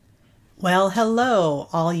Well, hello,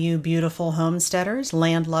 all you beautiful homesteaders,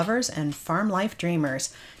 land lovers, and farm life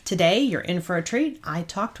dreamers. Today, you're in for a treat. I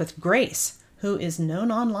talked with Grace, who is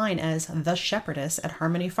known online as the Shepherdess at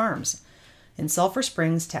Harmony Farms in Sulphur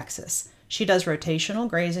Springs, Texas. She does rotational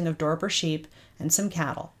grazing of Dorper sheep and some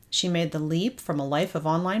cattle. She made the leap from a life of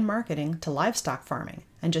online marketing to livestock farming.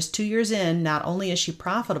 And just 2 years in, not only is she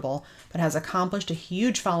profitable, but has accomplished a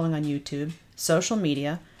huge following on YouTube, social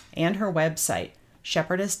media, and her website,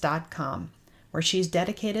 shepherdess.com, where she's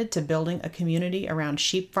dedicated to building a community around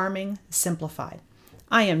sheep farming simplified.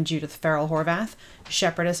 I am Judith Farrell Horvath,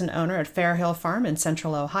 shepherdess and owner at Fairhill Farm in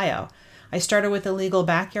Central Ohio. I started with illegal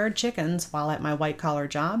backyard chickens while at my white-collar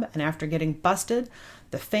job, and after getting busted,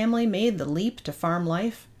 the family made the leap to farm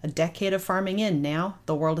life. A decade of farming in now,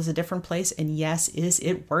 the world is a different place, and yes, is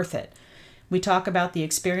it worth it? We talk about the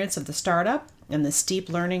experience of the startup and the steep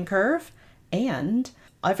learning curve, and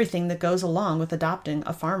everything that goes along with adopting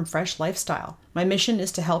a farm fresh lifestyle. My mission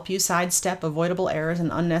is to help you sidestep avoidable errors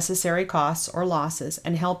and unnecessary costs or losses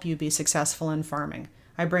and help you be successful in farming.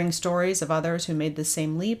 I bring stories of others who made the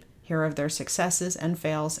same leap, hear of their successes and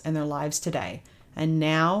fails in their lives today. And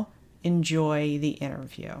now, enjoy the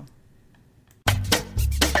interview.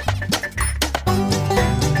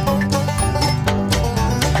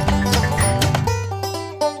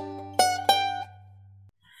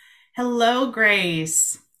 Hello,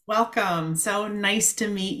 Grace. Welcome. So nice to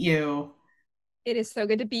meet you. It is so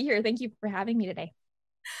good to be here. Thank you for having me today.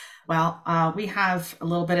 Well, we have a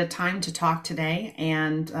little bit of time to talk today,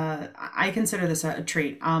 and I consider this a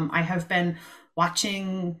treat. I have been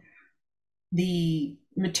watching the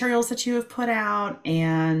materials that you have put out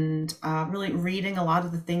and really reading a lot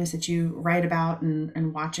of the things that you write about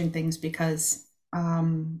and watching things because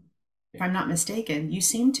if I'm not mistaken, you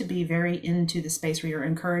seem to be very into the space where you're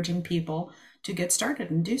encouraging people to get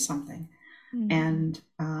started and do something. Mhm. And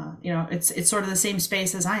it's sort of the same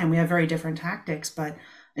space as I am. We have very different tactics, but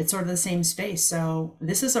it's sort of the same space. So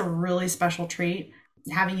this is a really special treat.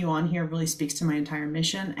 Having you on here really speaks to my entire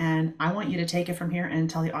mission, and I want you to take it from here and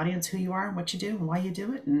tell the audience who you are, and what you do, and why you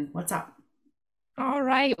do it, and what's up. All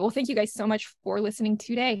right. Well, thank you guys so much for listening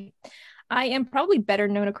today. I am probably better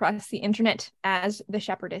known across the internet as the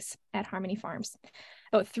Shepherdess at Harmony Farms.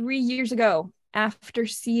 About 3 years ago, after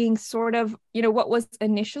seeing sort of, what was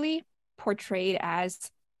initially portrayed as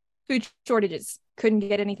food shortages, couldn't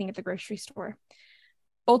get anything at the grocery store.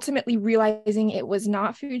 Ultimately realizing it was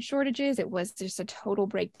not food shortages, it was just a total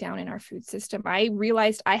breakdown in our food system. I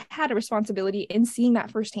realized I had a responsibility in seeing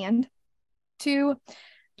that firsthand to,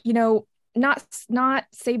 you know, not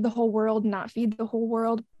save the whole world, not feed the whole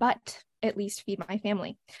world, but at least feed my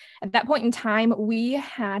family. At that point in time, we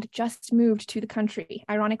had just moved to the country.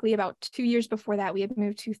 Ironically, about 2 years before that, we had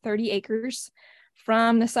moved to 30 acres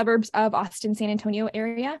from the suburbs of Austin, San Antonio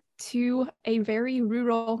area to a very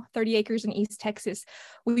rural 30 acres in East Texas.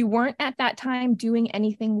 We weren't at that time doing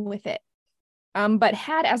anything with it, but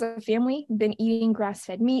had as a family been eating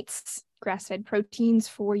grass-fed meats, grass-fed proteins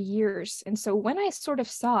for years. And so when I sort of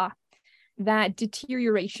saw that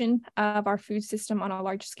deterioration of our food system on a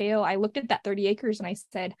large scale, I looked at that 30 acres and I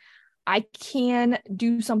said, I can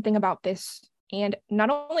do something about this. And not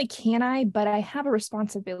only can I, but I have a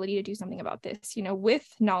responsibility to do something about this. With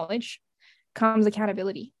knowledge comes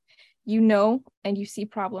accountability. And you see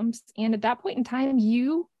problems. And at that point in time,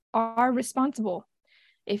 you are responsible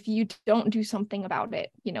if you don't do something about it.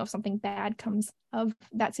 Something bad comes of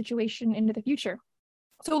that situation into the future.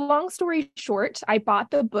 So long story short, I bought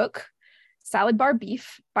the book Salad Bar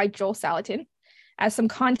Beef by Joel Salatin. As some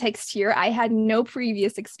context here, I had no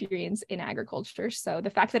previous experience in agriculture. So the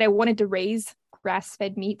fact that I wanted to raise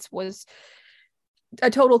grass-fed meats was a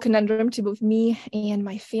total conundrum to both me and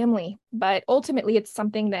my family. But ultimately, it's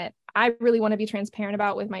something that I really want to be transparent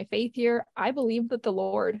about with my faith here. I believe that the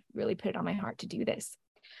Lord really put it on my heart to do this.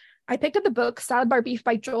 I picked up the book Salad Bar Beef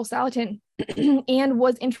by Joel Salatin and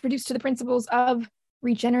was introduced to the principles of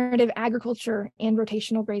regenerative agriculture and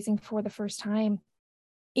rotational grazing for the first time.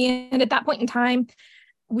 And at that point in time,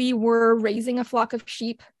 we were raising a flock of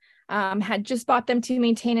sheep, had just bought them to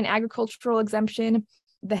maintain an agricultural exemption.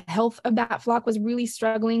 The health of that flock was really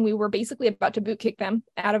struggling. We were basically about to boot kick them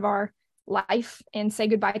out of our life and say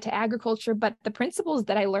goodbye to agriculture. But the principles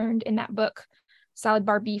that I learned in that book, Salad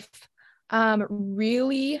Bar Beef,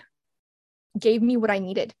 really gave me what I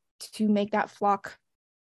needed to make that flock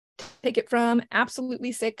take it from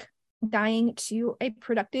absolutely sick, dying to a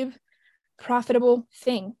productive, profitable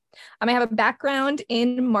thing. I have a background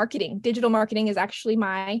in marketing. Digital marketing is actually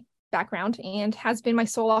my background and has been my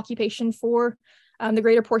sole occupation for the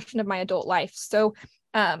greater portion of my adult life. So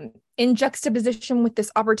in juxtaposition with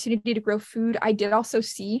this opportunity to grow food, I did also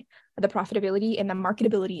see the profitability and the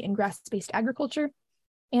marketability in grass-based agriculture,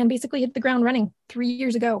 and basically hit the ground running 3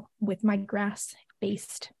 years ago with my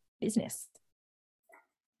grass-based business.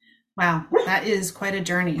 Wow, that is quite a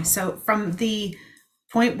journey. So from the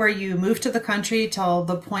point where you moved to the country till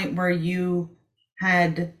the point where you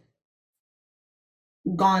had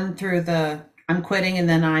gone through the I'm quitting and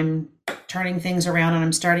then I'm turning things around and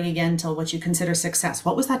I'm starting again till what you consider success.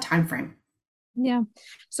 What was that time frame? Yeah.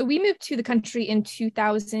 So we moved to the country in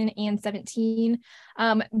 2017.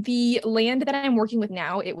 The land that I'm working with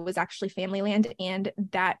now, it was actually family land, and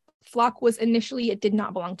that flock was initially, it did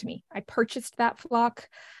not belong to me. I purchased that flock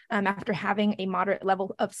after having a moderate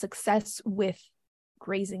level of success with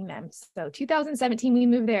grazing them. So 2017, we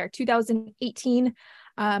moved there. 2018,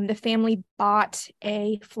 the family bought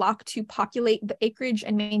a flock to populate the acreage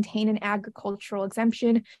and maintain an agricultural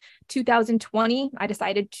exemption. 2020, I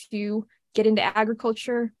decided to get into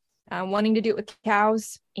agriculture, wanting to do it with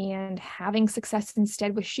cows and having success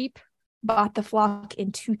instead with sheep. Bought the flock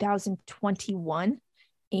in 2021,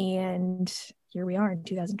 and here we are in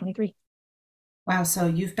 2023. Wow, so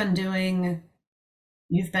you've been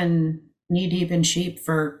knee deep in sheep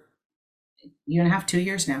for a year and a half, 2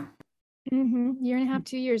 years now. Year and a half,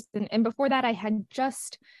 2 years. And before that, I had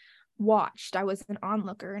just watched. I was an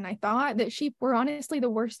onlooker, and I thought that sheep were honestly the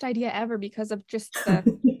worst idea ever because of just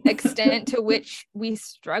the extent to which we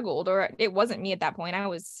struggled. Or it wasn't me at that point. I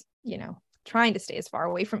was, trying to stay as far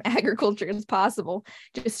away from agriculture as possible,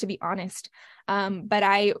 just to be honest. But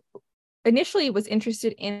I initially was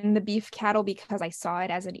interested in the beef cattle because I saw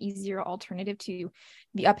it as an easier alternative to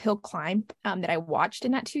the uphill climb that I watched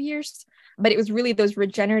in that 2 years. But it was really those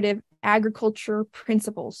regenerative agriculture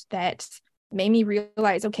principles that made me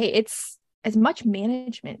realize, okay, it's as much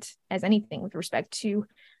management as anything with respect to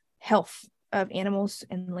health of animals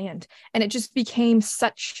and land. And it just became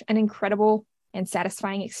such an incredible and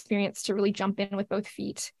satisfying experience to really jump in with both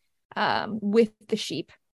feet with the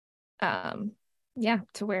sheep.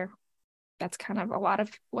 To where that's kind of a lot of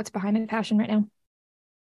what's behind my passion right now.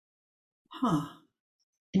 Huh.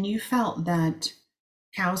 And you felt that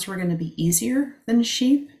cows were going to be easier than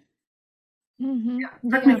sheep?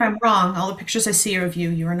 Correct me if I'm wrong. All the pictures I see of you,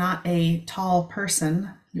 you are not a tall person.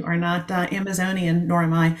 You are not Amazonian, nor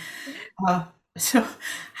am I. So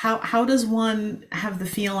how does one have the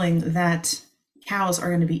feeling that cows are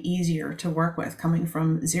going to be easier to work with coming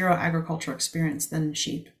from zero agricultural experience than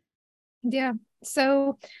sheep? Yeah.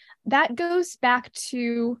 So that goes back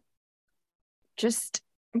to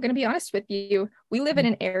I'm going to be honest with you. We live in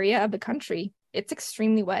an area of the country. It's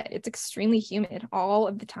extremely wet. It's extremely humid all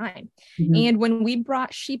of the time. Mm-hmm. And when we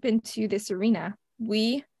brought sheep into this arena,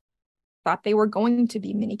 we thought they were going to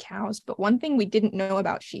be mini cows. But one thing we didn't know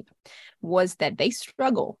about sheep was that they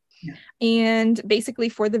struggle. Yeah. And basically,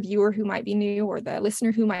 for the viewer who might be new or the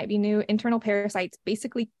listener who might be new, internal parasites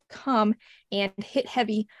basically come and hit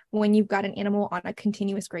heavy when you've got an animal on a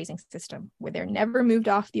continuous grazing system where they're never moved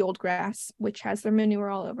off the old grass, which has their manure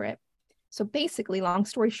all over it. So basically, long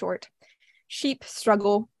story short, sheep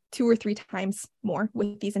struggle 2 or 3 times more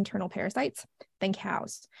with these internal parasites than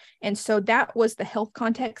cows. And so that was the health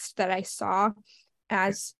context that I saw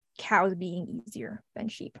as cows being easier than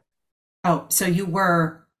sheep. Oh, so you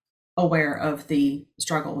were aware of the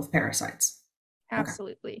struggle with parasites.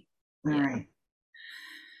 Absolutely. Okay. All right.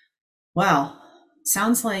 Well,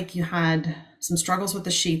 sounds like you had some struggles with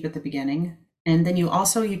the sheep at the beginning, and then you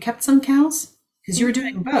kept some cows because you were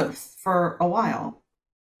doing both for a while,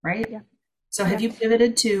 right? Yeah. So have you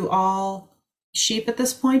pivoted to all sheep at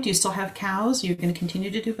this point? Do you still have cows? You're going to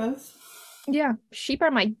continue to do both? Yeah, sheep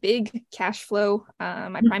are my big cash flow,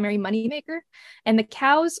 my primary money maker, and the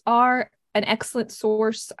cows are an excellent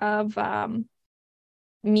source of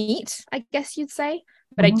meat, I guess you'd say.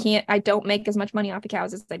 But I don't make as much money off the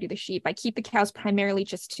cows as I do the sheep. I keep the cows primarily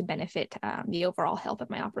just to benefit the overall health of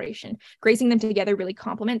my operation. Grazing them together really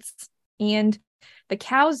complements. And the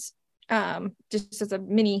cows, just as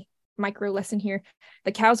a micro lesson here,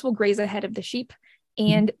 the cows will graze ahead of the sheep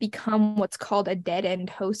and become what's called a dead end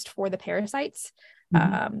host for the parasites,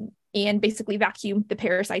 and basically vacuum the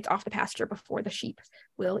parasites off the pasture before the sheep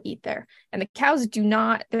will eat there. And the cows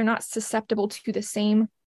they're not susceptible to the same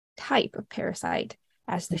type of parasite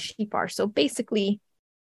as the sheep are. So basically,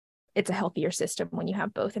 it's a healthier system when you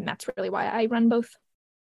have both. And that's really why I run both.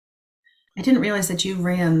 I didn't realize that you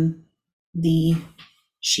ran the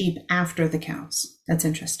sheep after the cows. That's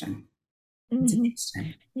interesting. That's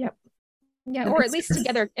interesting. Yep. Yeah, or at least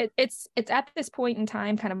together. It's at this point in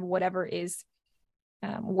time, kind of whatever is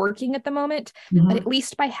working at the moment. But at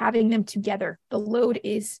least by having them together, the load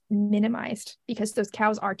is minimized because those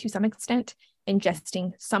cows are to some extent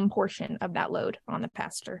ingesting some portion of that load on the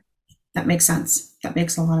pasture. That makes sense. That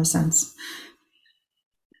makes a lot of sense.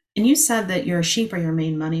 And you said that your sheep are your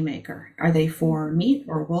main moneymaker. Are they for meat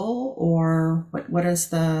or wool, or what is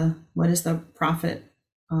the profit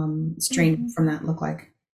stream Mhm. from that look like?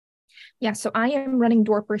 Yeah, so I am running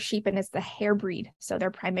Dorper sheep and it's the hair breed. So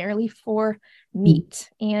they're primarily for Mm.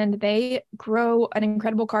 meat and they grow an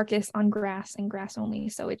incredible carcass on grass and grass only.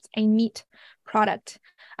 So it's a meat product.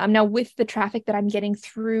 Now, with the traffic that I'm getting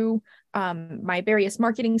through my various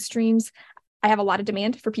marketing streams, I have a lot of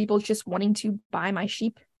demand for people just wanting to buy my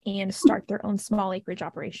sheep and start their own small acreage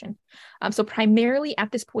operation. So primarily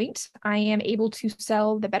at this point, I am able to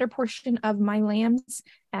sell the better portion of my lambs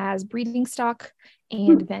as breeding stock,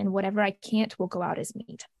 and then whatever I can't will go out as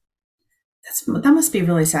meat. That must be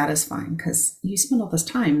really satisfying because you spend all this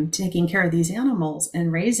time taking care of these animals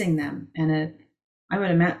and raising them. And I would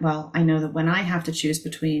imagine, well, I know that when I have to choose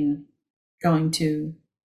between going to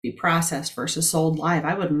be processed versus sold live,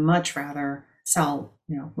 I would much rather sell,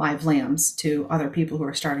 live lambs to other people who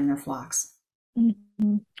are starting their flocks.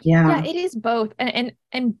 Mm-hmm. Yeah, Yeah. it is both, and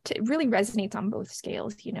it really resonates on both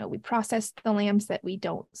scales. We process the lambs that we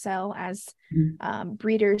don't sell as Mhm.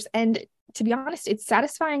 breeders, and to be honest, it's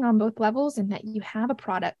satisfying on both levels in that you have a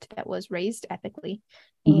product that was raised ethically,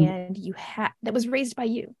 Mhm. and that was raised by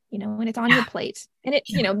you, and it's on Yeah. your plate, and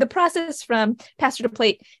the process from pasture to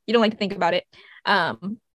plate, you don't like to think about it,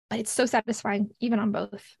 but it's so satisfying even on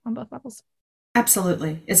both levels.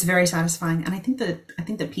 Absolutely. It's very satisfying. And I think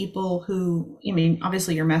that people who, I mean,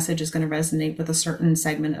 obviously your message is going to resonate with a certain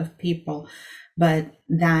segment of people, but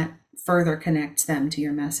that further connects them to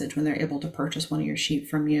your message when they're able to purchase one of your sheep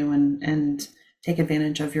from you and take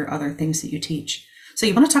advantage of your other things that you teach. So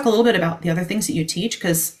you want to talk a little bit about the other things that you teach?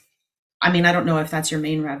 Because I mean, I don't know if that's your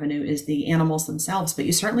main revenue is the animals themselves, but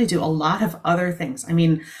you certainly do a lot of other things. I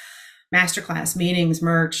mean, masterclass, meetings,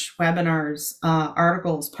 merch, webinars,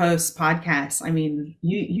 articles, posts, podcasts. I mean,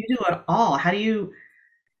 you do it all. Are you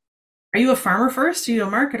a farmer first? Are you a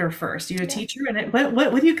marketer first? Are you a Yeah. teacher? And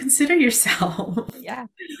what do you consider yourself? Yeah.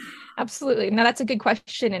 Absolutely. Now, that's a good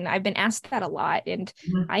question. And I've been asked that a lot. And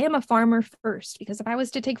Mhm. I am a farmer first, because if I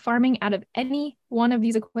was to take farming out of any one of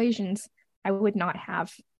these equations, I would not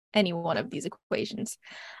have any one of these equations.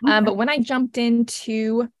 Okay. But when I jumped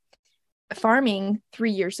into farming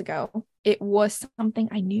 3 years ago, it was something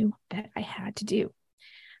I knew that I had to do.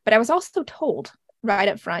 But I was also told right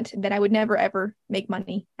up front that I would never, ever make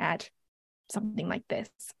money at something like this.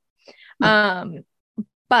 Hmm. Um,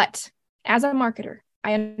 But as a marketer,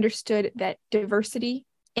 I understood that diversity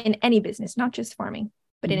in any business, not just farming,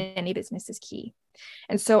 but in any business is key.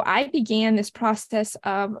 And so I began this process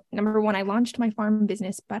of, number one, I launched my farm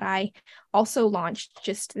business, but I also launched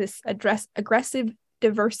just this aggressive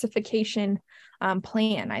diversification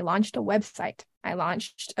plan. I launched a website, I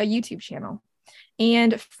launched a YouTube channel.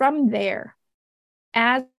 And from there,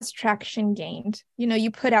 as traction gained, you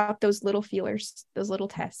put out those little feelers, those little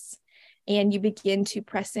tests, and you begin to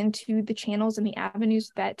press into the channels and the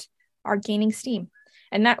avenues that are gaining steam.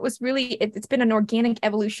 And that was really, it's been an organic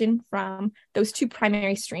evolution from those two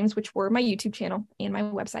primary streams, which were my YouTube channel and my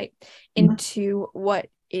website, into what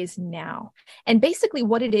is now. And basically,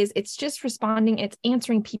 what it is, it's just responding, it's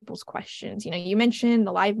answering people's questions. You mentioned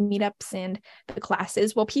the live meetups and the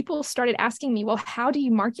classes. Well, people started asking me, well, how do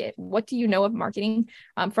you market? What do you know of marketing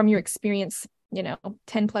from your experience,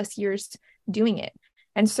 10 plus years doing it?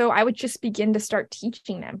 And so I would just begin to start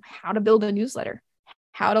teaching them how to build a newsletter,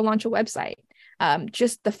 how to launch a website,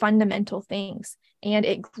 just the fundamental things. And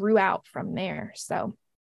it grew out from there. So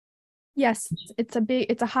yes, it's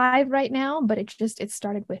a hive right now, but it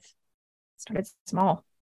started small.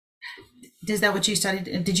 Is that what you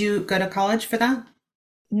studied? Did you go to college for that?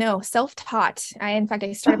 No, self-taught. In fact,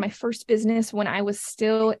 I started Oh, my first business when I was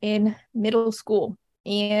still in middle school,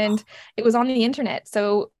 and it was on the internet.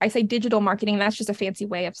 So I say digital marketing, that's just a fancy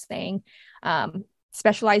way of saying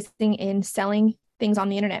specializing in selling things on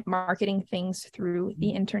the internet, marketing things through the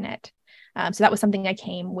internet. So that was something I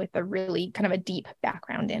came with a really kind of a deep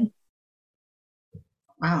background in.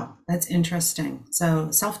 wow, that's interesting.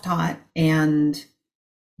 So self-taught and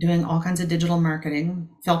doing all kinds of digital marketing,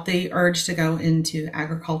 felt the urge to go into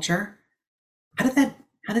agriculture. How did that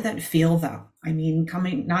how did that feel though? I mean,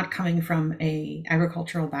 not coming from a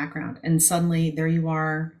agricultural background and suddenly there you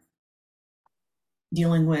are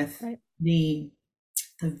dealing with Right. the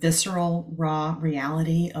the visceral raw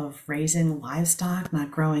reality of raising livestock,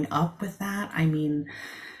 not growing up with that. I mean,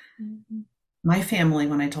 Mhm. my family,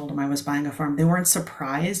 when I told them I was buying a farm, they weren't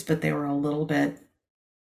surprised, but they were a little bit,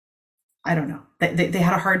 I don't know. They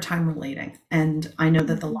had a hard time relating. And I know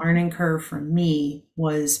that the Mhm. learning curve for me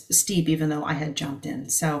was steep, even though I had jumped in.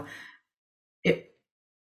 So it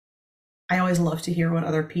I always love to hear what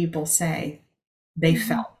other people say they Mhm.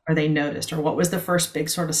 felt or they noticed, or what was the first big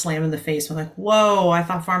sort of slam in the face with like, whoa, I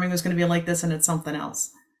thought farming was going to be like this and it's something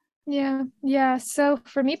else. Yeah, yeah. So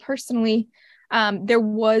for me personally, there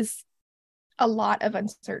was a lot of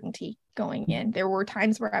uncertainty going in. There were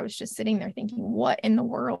times where I was just sitting there thinking, what in the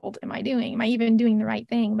world am I doing? Am I even doing the right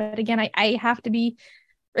thing? But again, I have to be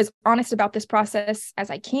as honest about this process as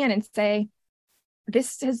I can and say,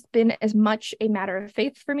 this has been as much a matter of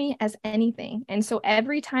faith for me as anything. And so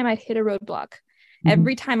every time I'd hit a roadblock, Mhm.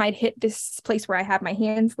 every time I'd hit this place where I have my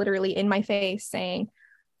hands literally in my face saying,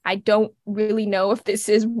 I don't really know if this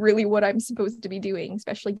is really what I'm supposed to be doing,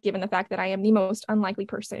 especially given the fact that I am the most unlikely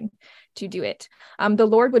person to do it. The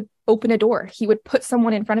Lord would open a door. He would put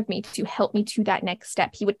someone in front of me to help me to that next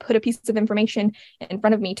step. He would put a piece of information in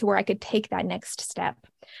front of me to where I could take that next step.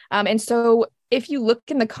 And so if you look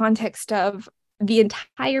in the context of the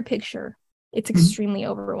entire picture, it's Mhm. extremely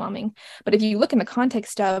overwhelming. But if you look in the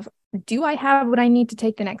context of, do I have what I need to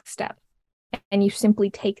take the next step? And you simply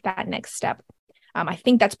take that next step. I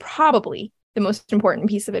think that's probably the most important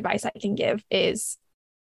piece of advice I can give is,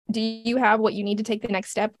 do you have what you need to take the next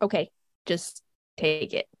step? Okay, just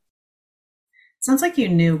take it. Sounds like you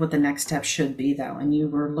knew what the next step should be, though, and you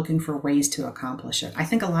were looking for ways to accomplish it. I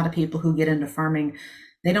think a lot of people who get into farming,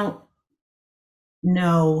 they don't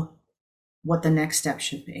know what the next step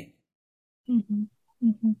should be. Mm-hmm.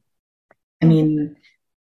 Mm-hmm. I Yeah, mean,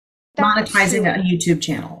 that's monetizing true. a YouTube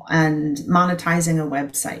channel and monetizing a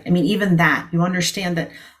website. I mean, even that, you understand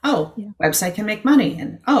that, oh, Yeah. website can make money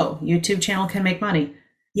and oh, YouTube channel can make money.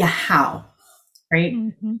 Yeah, how? Right?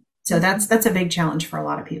 Mm-hmm. So Mm-hmm. that's a big challenge for a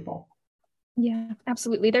lot of people. Yeah,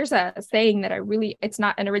 absolutely. There's a saying that it's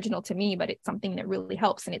not an original to me, but it's something that really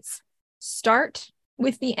helps. And it's start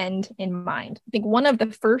with the end in mind. I think one of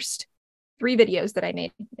the first three videos that I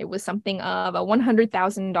made, it was something of a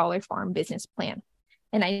 $100,000 farm business plan.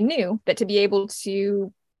 And I knew that to be able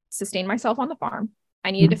to sustain myself on the farm,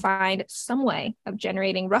 I needed to Mhm. find some way of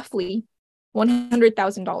generating roughly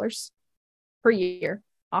 $100,000 per year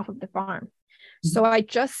off of the farm. So I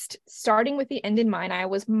just, starting with the end in mind, I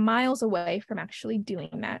was miles away from actually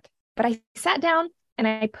doing that. But I sat down and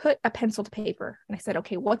I put a pencil to paper and I said,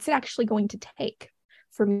 okay, what's it actually going to take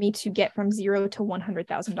for me to get from zero to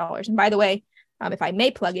 $100,000? And by the way, if I may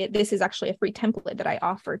plug it, this is actually a free template that I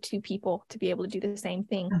offer to people to be able to do the same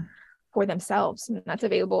thing for themselves. And that's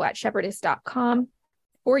available at shepherdess.com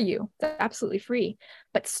for you. It's absolutely free.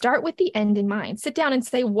 But start with the end in mind. Sit down and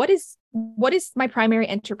say, what is my primary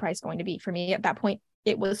enterprise going to be? For me at that point,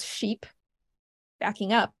 it was sheep.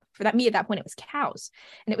 Backing up. For that me at that point, it was cows.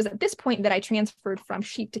 And it was at this point that I transferred from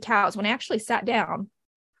sheep to cows when I actually sat down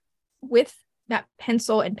with that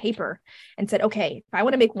pencil and paper and said, okay, if I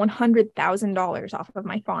want to make $100,000 off of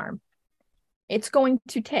my farm, it's going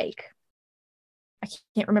to take, I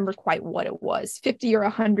can't remember quite what it was, 50 or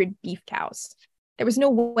 100 beef cows. There was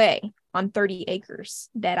no way on 30 acres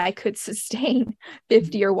that I could sustain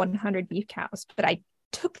 50 or 100 beef cows. But I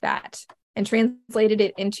took that and translated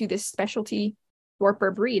it into this specialty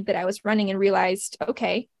Dorper breed that I was running and realized,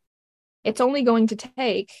 okay, it's only going to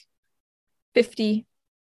take 50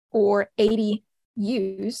 or 80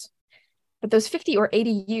 ewes. But those 50 or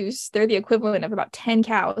 80 ewes, they're the equivalent of about 10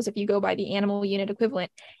 cows if you go by the animal unit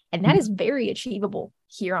equivalent. And that is very achievable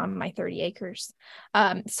here on my 30 acres.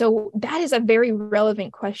 So that is a very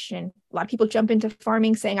relevant question. A lot of people jump into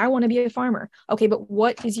farming saying, I want to be a farmer. Okay, but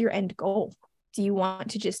what is your end goal? Do you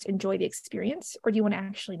want to just enjoy the experience or do you want to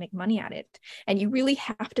actually make money at it? And you really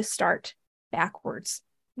have to start backwards.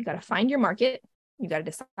 You got to find your market. You got to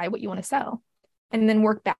decide what you want to sell and then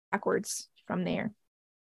work backwards from there.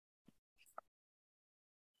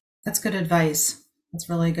 That's good advice. That's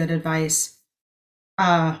really good advice.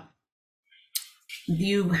 Uh,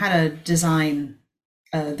 you had a design,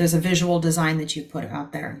 there's a visual design that you put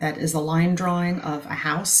out there that is a line drawing of a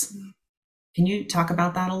house. Can you talk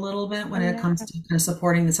about that a little bit when Oh, it yeah. comes to kind of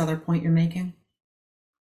supporting this other point you're making?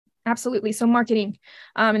 Absolutely. So marketing,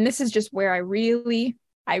 and this is just where I really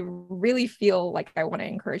feel like I want to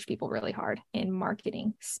encourage people really hard in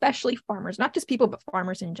marketing, especially farmers, not just people, but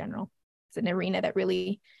farmers in general. It's an arena that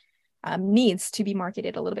really needs to be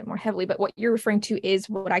marketed a little bit more heavily. But what you're referring to is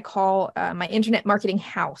what I call my internet marketing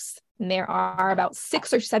house. And there are about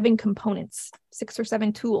 6 or 7 components, 6 or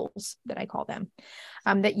 7 tools that I call them,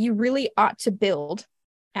 that you really ought to build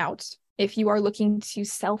out if you are looking to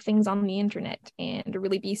sell things on the internet and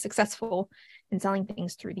really be successful in selling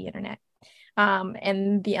things through the internet.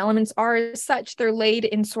 And the elements are as such, they're laid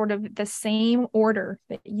in sort of the same order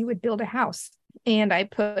that you would build a house. And I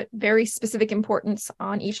put very specific importance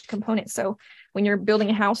on each component. So when you're building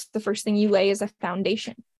a house, the first thing you lay is a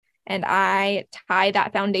foundation. And I tie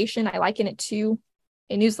that foundation, I liken it to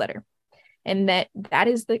a newsletter. And that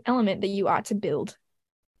is the element that you ought to build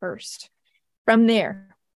first. From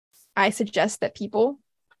there, I suggest that people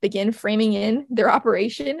begin framing in their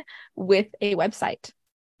operation with a website,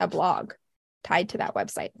 a blog tied to that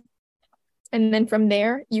website. And then from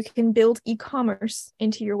there, you can build e-commerce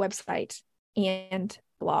into your website and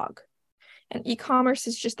blog. And e-commerce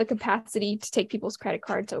is just the capacity to take people's credit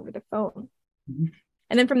cards over the phone. Mm-hmm.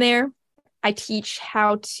 And then from there, I teach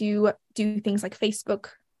how to do things like Facebook,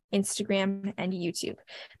 Instagram, and YouTube.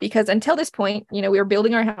 Because until this point, we were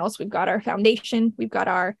building our house, we've got our foundation, we've got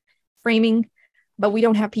our framing, but we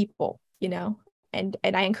don't have people, and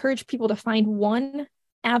I encourage people to find one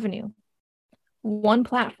avenue, one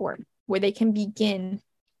platform where they can begin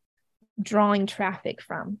drawing traffic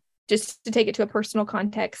from. Just to take it to a personal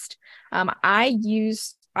context, I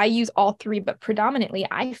use all three, but predominantly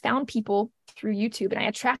I found people through YouTube, and I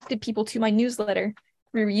attracted people to my newsletter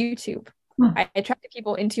through YouTube. I attracted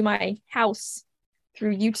people into my house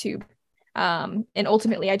through YouTube. And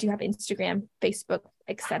ultimately I do have Instagram, Facebook,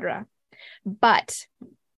 etc. But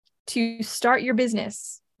to start your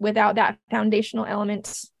business without that foundational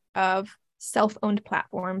element of self-owned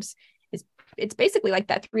platforms it's basically like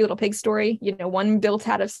that Three Little Pigs story, one built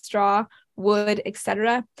out of straw, wood,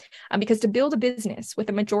 etc. Because to build a business with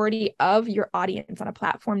a majority of your audience on a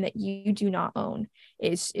platform that you do not own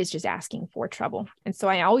is just asking for trouble. And so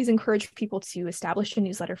I always encourage people to establish a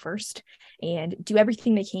newsletter first and do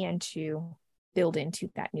everything they can to build into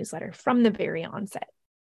that newsletter from the very onset.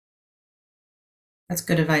 That's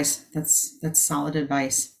good advice. That's solid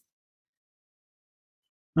advice.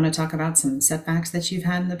 Want to talk about some setbacks that you've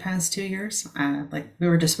had in the past 2 years? Like we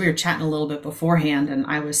were chatting a little bit beforehand, and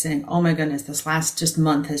I was saying, oh my goodness, this last just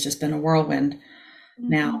month has just been a whirlwind. Mm-hmm.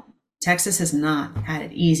 Now, Texas has not had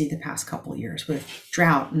it easy the past couple of years with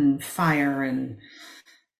drought and fire and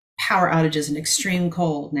power outages and extreme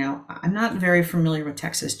cold. Now, I'm not very familiar with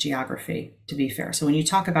Texas geography, to be fair. So when you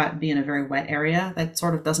talk about being a very wet area, that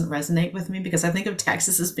sort of doesn't resonate with me because I think of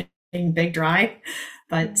Texas as being big, dry,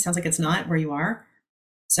 but it sounds like it's not where you are.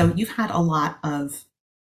 So you've had a lot of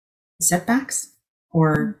setbacks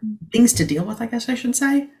or things to deal with, I guess I should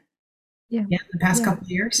say. Yeah. The past couple of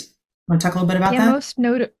years. Want to talk a little bit about that?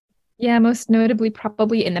 Most notably,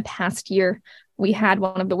 probably in the past year, we had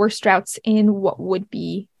one of the worst droughts in what would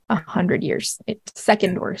be 100 years. It's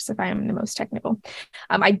second worst, if I am the most technical.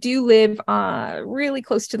 I do live really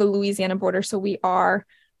close to the Louisiana border, so we are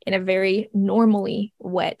in a very normally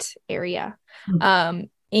wet area. Mm-hmm.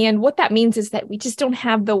 And what that means is that we just don't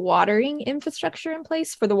have the watering infrastructure in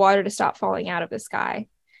place for the water to stop falling out of the sky.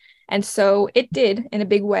 And so it did in a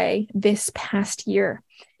big way this past year.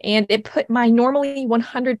 And it put my normally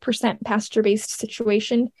 100% pasture-based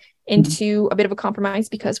situation into a bit of a compromise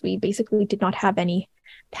because we basically did not have any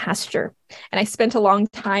pasture. And I spent a long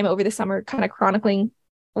time over the summer kind of chronicling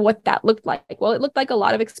what that looked like. Well, it looked like a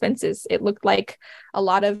lot of expenses. It looked like a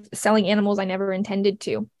lot of selling animals I never intended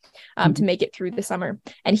to make it through the summer.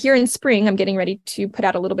 And here in spring, I'm getting ready to put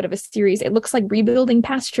out a little bit of a series. It looks like rebuilding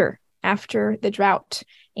pasture after the drought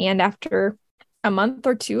and after a month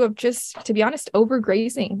or two of just, to be honest,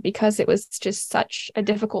 overgrazing because it was just such a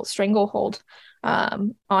difficult stranglehold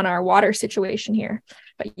on our water situation here.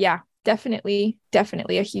 But yeah, definitely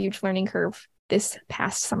a huge learning curve this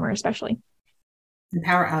past summer, especially. And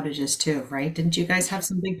power outages too, right? Didn't you guys have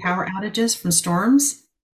some big power outages from storms?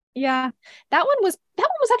 Yeah, that one was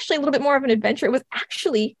actually a little bit more of an adventure. It was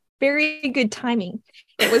actually very good timing.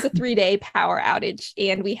 It was a 3-day power outage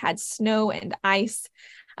and we had snow and ice,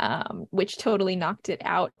 which totally knocked it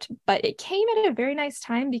out. But it came at a very nice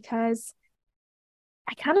time because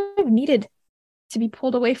I kind of needed to be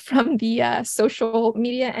pulled away from the social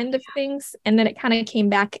media end of things. And then it kind of came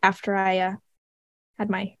back after I had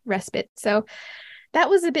my respite. So that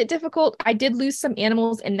was a bit difficult. I did lose some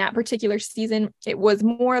animals in that particular season. It was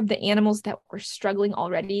more of the animals that were struggling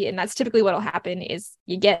already. And that's typically what'll happen is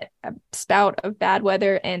you get a spout of bad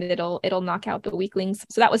weather and it'll knock out the weaklings.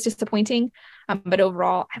 So that was disappointing. But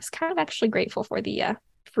overall, I was kind of actually grateful for the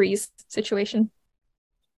freeze situation.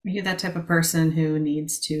 Are you that type of person who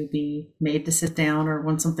needs to be made to sit down, or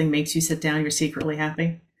when something makes you sit down, you're secretly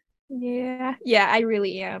happy? Yeah, I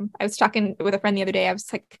really am. I was talking with a friend the other day. I was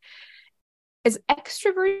like, as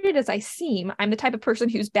extroverted as I seem, I'm the type of person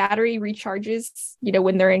whose battery recharges,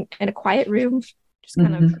 when they're in a quiet room, just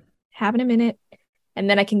kind of having a minute, and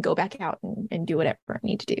then I can go back out and do whatever I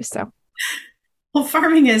need to do. So, well,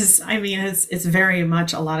 farming is, it's very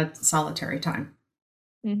much a lot of solitary time,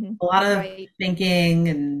 a lot of thinking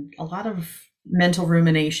and a lot of mental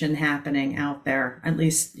rumination happening out there, at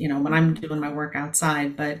least, when I'm doing my work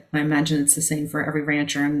outside. But I imagine it's the same for every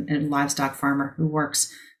rancher and livestock farmer who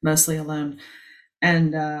works mostly alone.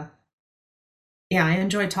 And yeah, I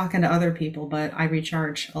enjoy talking to other people, but I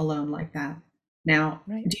recharge alone like that. Now,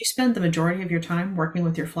 Right. do you spend the majority of your time working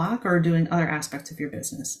with your flock or doing other aspects of your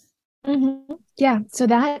business? Yeah. So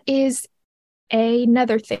that is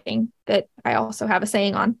another thing that I also have a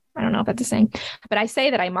saying on. I don't know if that's a saying, but I say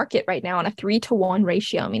that I market right now on a 3-to-1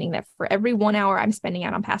 ratio, meaning that for every 1 hour I'm spending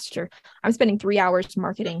out on pasture, I'm spending 3 hours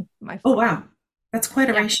marketing my Oh, farm. wow. That's quite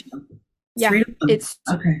a Yeah. ratio. Yeah. 3 to 1.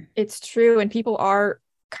 Okay. It's true. And people are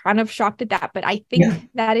kind of shocked at that. But I think Yeah.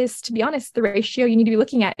 that is, to be honest, the ratio you need to be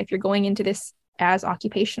looking at if you're going into this as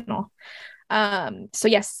occupational. So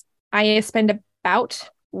yes, I spend about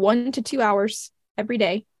 1 to 2 hours every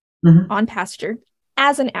day Hmm. on pasture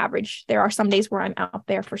as an average. There are some days where I'm out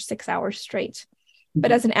there for 6 hours straight.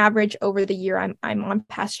 But Hmm. as an average over the year, I'm on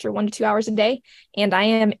pasture 1 to 2 hours a day, and I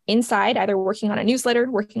am inside either working on a newsletter,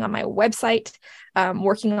 working on my website,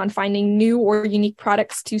 working on finding new or unique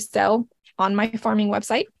products to sell on my farming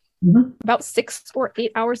website. Hmm. About 6 or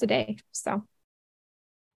 8 hours a day. So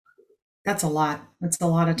That's a lot. That's a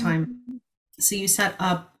lot of time. So you set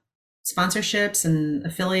up sponsorships and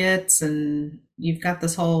affiliates, and you've got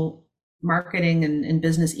this whole marketing and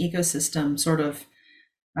business ecosystem sort of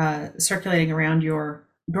circulating around your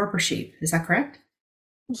door sheet. Is that correct?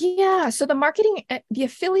 yeah, so the marketing, the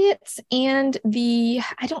affiliates, and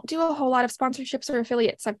I don't do a whole lot of sponsorships or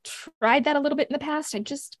affiliates. I've tried that a little bit in the past. I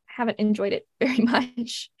just haven't enjoyed it very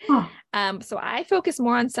much. Huh. So I focus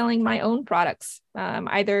more on selling my own products,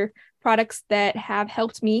 either products that have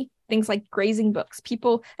helped me, things like grazing books.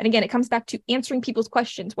 People, and again, it comes back to answering people's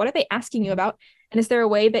questions. What are they asking you about? And is there a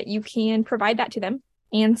way that you can provide that to them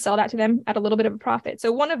and sell that to them at a little bit of a profit?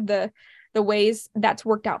 So one of the ways that's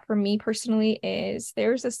worked out for me personally is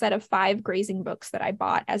there's a set of 5 grazing books that I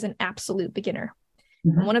bought as an absolute beginner.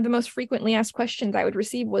 And Hmm. one of the most frequently asked questions I would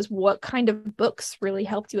receive was, what kind of books really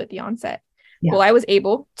helped you at the onset? Yeah. Well, I was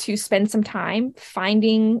able to spend some time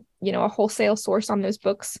finding, a wholesale source on those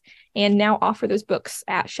books and now offer those books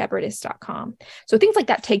at shepherdess.com. So things like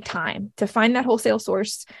that take time to find that wholesale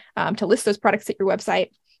source, to list those products at your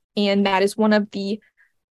website. And that is one of the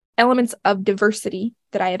elements of diversity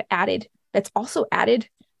that I have added. That's also added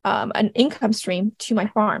an income stream to my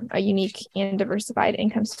farm, a unique and diversified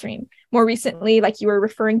income stream. More recently, like you were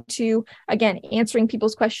referring to, again, answering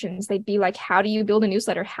people's questions. They'd be like, how do you build a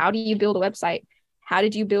newsletter? How do you build a website? How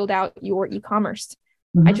did you build out your e-commerce?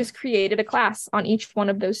 I Hmm. just created a class on each one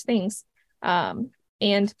of those things,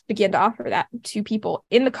 and began to offer that to people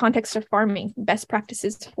in the context of farming, best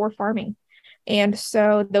practices for farming. And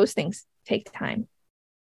so those things take time.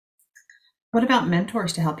 What about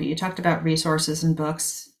mentors to help you? You talked about resources and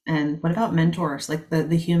books, and what about mentors, like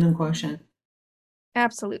the human quotient?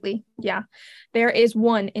 Absolutely. Yeah. There is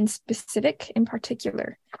one in specific in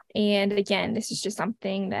particular. And again, this is just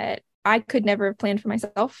something that I could never have planned for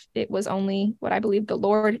myself. It was only what I believe the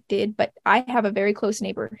Lord did. But I have a very close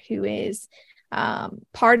neighbor who is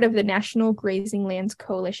part of the National Grazing Lands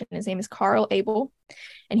Coalition. His name is Carl Abel.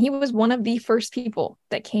 And he was one of the first people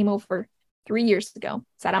that came over 3 years ago,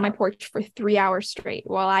 sat on my porch for 3 hours straight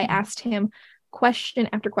while I asked him question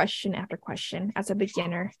after question after question as a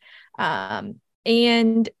beginner.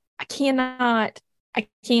 And I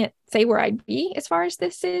can't say where I'd be as far as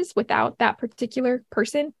this is without that particular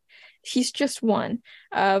person. He's just one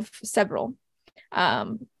of several.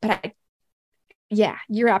 Yeah,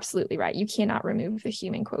 you're absolutely right. You cannot remove the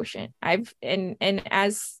human quotient. As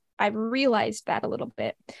I've realized that a little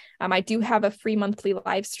bit. I do have a free monthly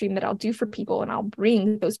live stream that I'll do for people, and I'll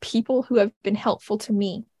bring those people who have been helpful to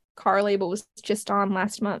me. Carl Abel was just on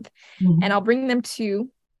last month, and Mhm. I'll bring them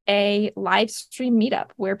to a live stream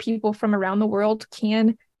meetup where people from around the world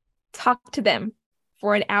can talk to them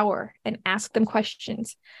for an hour and ask them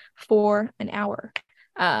questions for an hour.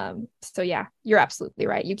 So yeah, you're absolutely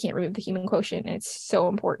right. You can't remove the human quotient, and it's so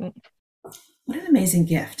important. What an amazing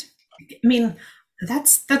gift. I mean,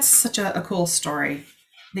 that's such a cool story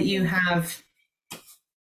that you have,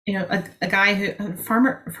 a guy who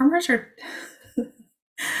farmers are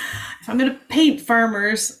if I'm going to paint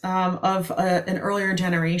farmers of an earlier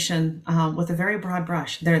generation with a very broad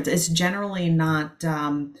brush, it's generally not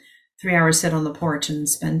 3 hours sit on the porch and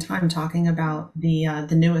spend time talking about the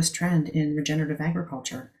newest trend in regenerative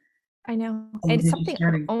agriculture. I know. So It's did you something I've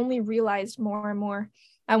starting? only realized more and more,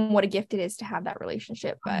 what a gift it is to have that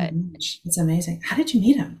relationship. Oh my But gosh, it's amazing. How did you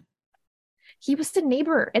meet him? he was the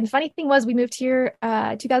neighbor. And the funny thing was we moved here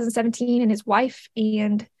 2017, and his wife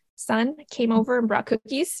and son came over and brought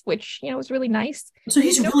cookies, which, was really nice. So We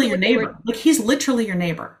he's had no really clue your what they were. neighbor. Like he's literally your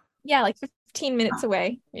neighbor. Yeah, like 15 minutes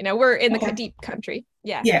away. We're in the Okay. deep country.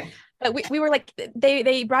 Yeah. Yeah. But we were like,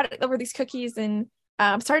 they brought over these cookies and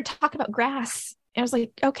started talking about grass. And I was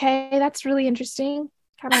like, okay, that's really interesting.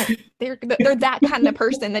 Kind of, they're that kind of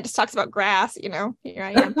person that just talks about grass. Here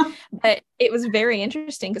I am. But it was very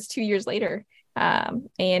interesting because 2 years later,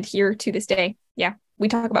 and here to this day, yeah, we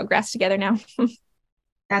talk about grass together now.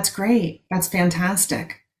 That's great. That's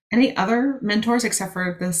fantastic. Any other mentors except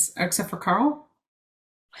for Carl?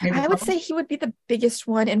 Maybe I would Carl? say he would be the biggest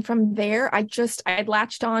one. And from there, I'd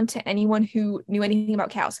latched on to anyone who knew anything about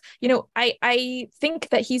cows. I think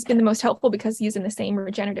that he's been the most helpful because he's in the same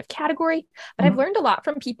regenerative category. But I've Mhm. learned a lot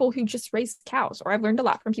from people who just raise cows, or I've learned a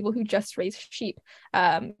lot from people who just raise sheep,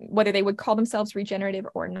 whether they would call themselves regenerative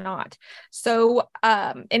or not. So,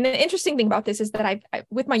 and the interesting thing about this is that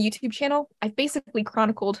with my YouTube channel, I've basically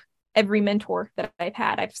chronicled every mentor that I've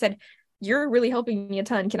had. I've said, you're really helping me a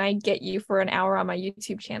ton. Can I get you for an hour on my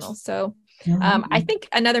YouTube channel? So I think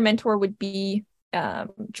another mentor would be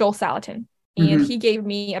Joel Salatin. And Mhm. he gave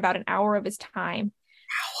me about an hour of his time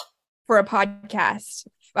for a podcast.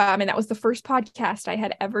 And that was the first podcast I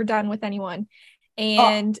had ever done with anyone. Oh,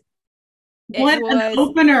 And it what an was,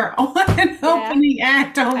 opener. What an yeah, opening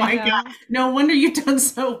act. Oh I my God. know. No wonder you've done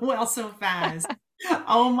so well so fast.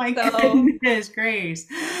 Oh my So, goodness, Grace.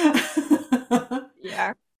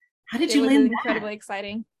 yeah, How did it you was land that? incredibly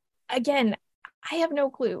exciting. Again, I have no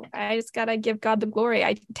clue. I just gotta give God the glory.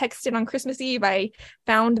 I texted on Christmas Eve. I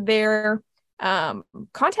found their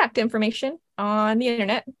contact information on the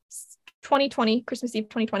internet, 2020, Christmas Eve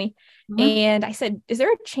 2020. Mhm. And I said, is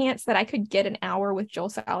there a chance that I could get an hour with Joel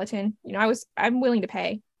Salatin? I'm willing to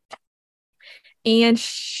pay. And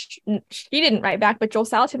she didn't write back, but Joel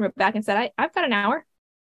Salatin wrote back and said, I've got an hour.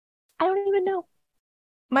 I don't even know.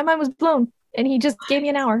 My mind was blown. And he just gave me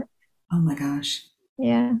an hour. Oh my gosh.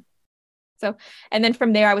 Yeah. So, and then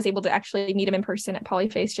from there, I was able to actually meet him in person at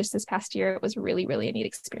Polyface just this past year. It was really, really a neat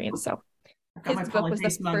experience. So, I've got his my book was the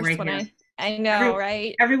polyface mug first right one here. I know, Every,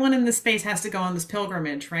 right? everyone in this space has to go on this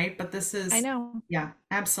pilgrimage, right? But this I is, know. yeah,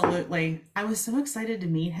 absolutely. I was so excited to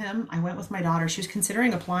meet him. I went with my daughter. She was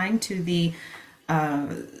considering applying to the uh,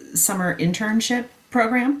 summer internship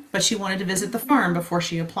program, but she wanted to visit the farm before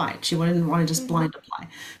she applied. She wouldn't want to just Mm-hmm. blind apply.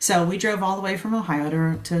 So we drove all the way from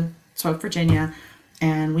Ohio to Swope, Virginia,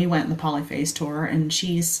 and we went in the polyphase tour. And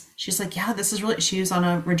she's like, yeah, this is really. She was on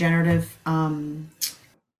a regenerative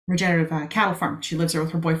cattle farm. She lives there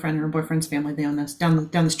with her boyfriend and her boyfriend's family. They own this down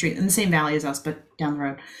the street in the same valley as us, but down the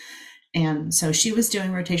road. And so she was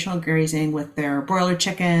doing rotational grazing with their broiler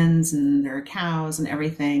chickens and their cows and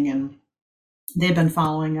everything. And they've been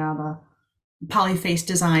following the polyface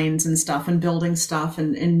designs and stuff and building stuff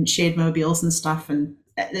and shade mobiles and stuff. And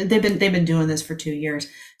they've been doing this for 2 years.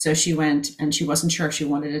 So she went and she wasn't sure if she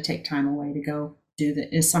wanted to take time away to go do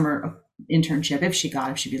the summer internship if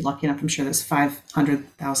she'd be lucky enough. I'm sure there's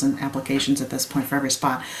 500,000 applications at this point for every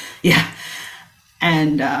spot. Yeah.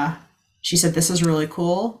 And she said, "This is really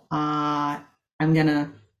cool. I'm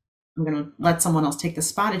gonna let someone else take the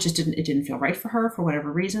spot. It didn't feel right for her for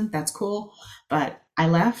whatever reason. That's cool." But I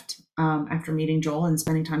left after meeting Joel and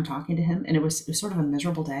spending time talking to him, and it was sort of a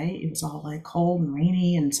miserable day. It was all like cold and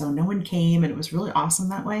rainy, and so no one came, and it was really awesome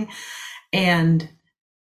that way. And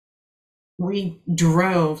we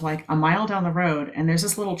drove like a mile down the road, and there's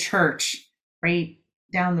this little church right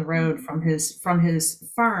down the road from his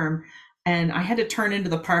farm, and I had to turn into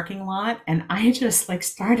the parking lot, and I just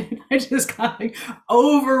got like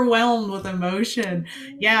overwhelmed with emotion.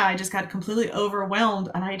 Yeah, I just got completely overwhelmed,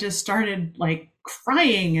 and I just started like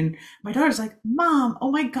crying, and my daughter's like, "Mom, oh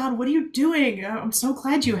my God, what are you doing? I'm so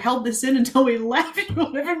glad you held this in until we left. You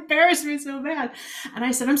would have embarrassed me so bad." And I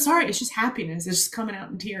said, "I'm sorry, it's just happiness. It's just coming out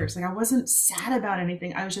in tears. Like I wasn't sad about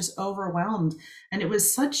anything. I was just overwhelmed." And it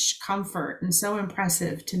was such comfort and so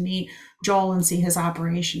impressive to meet Joel and see his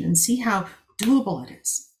operation and see how doable it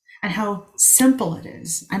is and how simple it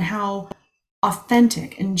is and how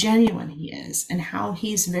authentic and genuine he is and how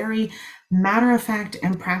he's very matter of fact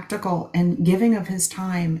and practical and giving of his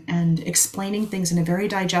time and explaining things in a very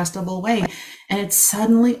digestible way. And it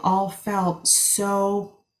suddenly all felt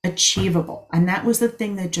so achievable. And that was the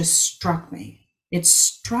thing that just struck me. It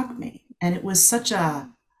struck me. And it was such a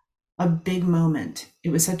big moment. It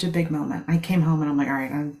was such a big moment. I came home and I'm like, all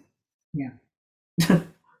right, I'm yeah.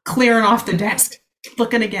 Clearing off the desk,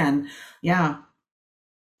 looking again. Yeah.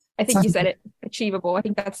 I think you said it, achievable. I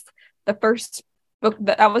think that's the first book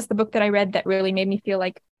that was the book that I read that really made me feel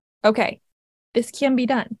like, okay, this can be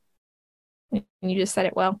done. And you just said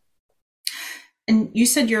it well. And you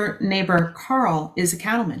said your neighbor Carl is a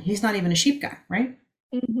cattleman. He's not even a sheep guy, right?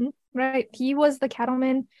 Right. He was the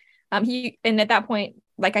cattleman. And at that point,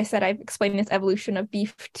 like I said, I've explained this evolution of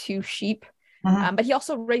beef to sheep. Uh-huh. But he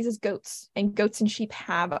also raises goats, and goats and sheep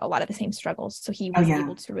have a lot of the same struggles. So he Oh was yeah.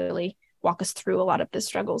 able to really walk us through a lot of the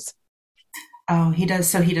struggles. Oh, he does.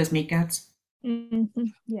 So he does meat goats.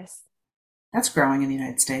 Yes. That's growing in the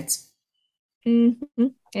United States. hmm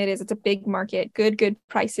It is. It's a big market. Good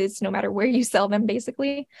prices, no matter where you sell them,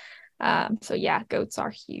 basically. So yeah, goats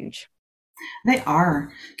are huge. They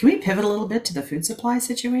are. Can we pivot a little bit to the food supply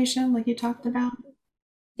situation, like you talked about?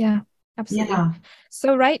 Yeah, absolutely. Yeah.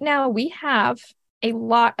 So right now we have a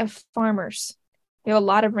lot of farmers. We have a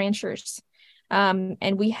lot of ranchers. And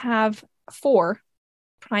we have four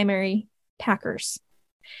primary packers.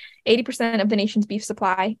 80% of the nation's beef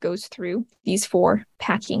supply goes through these four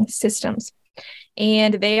packing systems.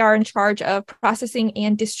 And they are in charge of processing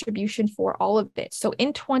and distribution for all of it. So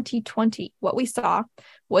in 2020, what we saw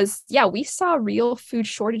was, yeah, we saw real food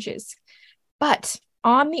shortages. But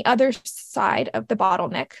on the other side of the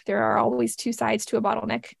bottleneck, there are always two sides to a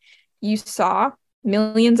bottleneck. You saw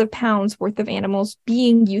millions of pounds worth of animals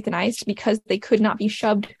being euthanized because they could not be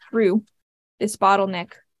shoved through this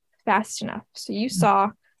bottleneck fast enough. So you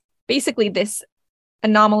saw basically this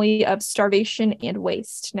anomaly of starvation and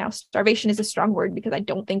waste. Now, starvation is a strong word because I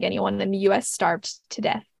don't think anyone in the US starved to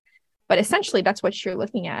death. But essentially, that's what you're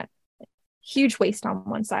looking at. Huge waste on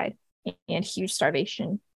one side and huge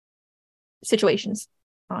starvation situations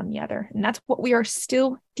on the other. And that's what we are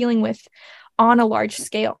still dealing with on a large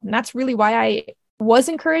scale. And that's really why I was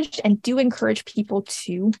encouraged and do encourage people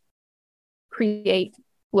to create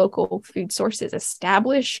local food sources,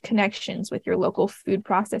 establish connections with your local food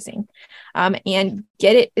processing, and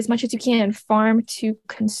get it as much as you can farm to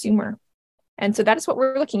consumer. And so that is what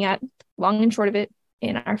we're looking at, long and short of it,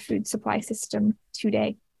 in our food supply system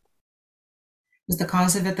today. Was the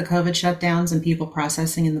cause of it the COVID shutdowns and people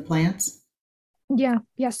processing in the plants? Yeah.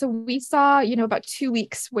 So we saw, about 2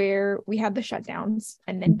 weeks where we had the shutdowns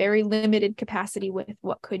and then very limited capacity with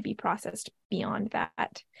what could be processed beyond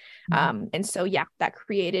that. And so, yeah, that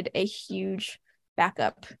created a huge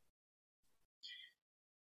backup.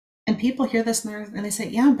 And people hear this and they say,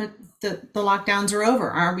 yeah, but the lockdowns are over.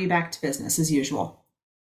 Are we back to business as usual?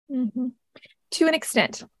 Mm-hmm. To an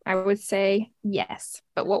extent, I would say yes.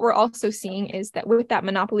 But what we're also seeing is that with that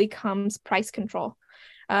monopoly comes price control.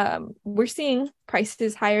 We're seeing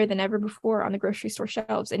prices higher than ever before on the grocery store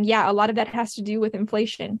shelves. And yeah, a lot of that has to do with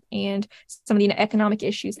inflation and some of the economic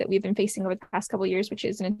issues that we've been facing over the past couple of years, which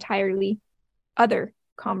is an entirely other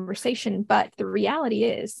conversation. But the reality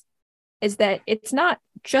is that it's not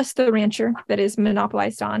just the rancher that is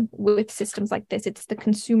monopolized on with systems like this. It's the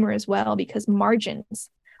consumer as well, because margins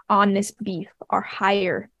on this beef are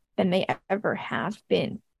higher than they ever have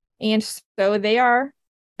been. And so they are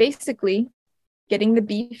basically getting the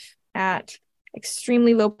beef at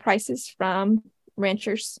extremely low prices from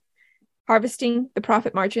ranchers, harvesting the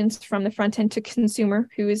profit margins from the front end to consumer,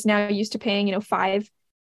 who is now used to paying, $5,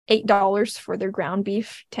 $8 for their ground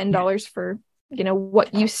beef, $10 for,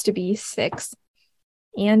 what used to be $6.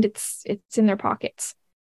 And it's in their pockets.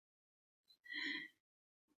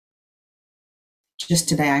 Just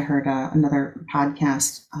today, I heard another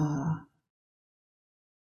podcast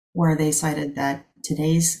where they cited that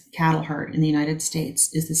today's cattle herd in the United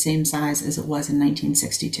States is the same size as it was in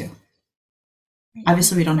 1962.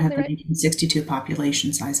 Obviously, we don't have the 1962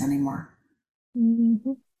 population size anymore.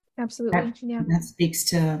 Mm-hmm. Absolutely. That speaks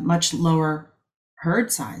to much lower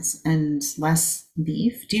herd size and less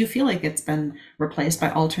beef. Do you feel like it's been replaced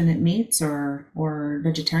by alternate meats or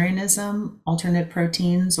vegetarianism, alternate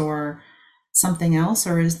proteins, or something else,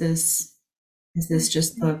 or is this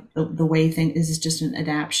just the way is this just an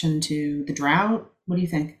adaptation to the drought? What do you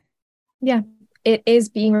think? Yeah, it is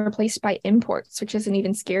being replaced by imports, which is an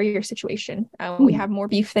even scarier situation. We have more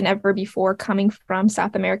beef than ever before coming from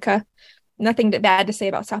South America. Nothing bad to say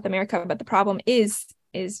about South America, but the problem is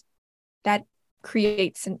that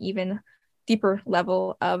creates an even deeper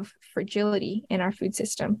level of fragility in our food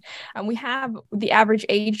system. We have the average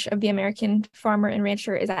age of the American farmer and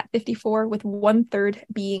rancher is at 54, with 1/3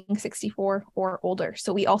 being 64 or older.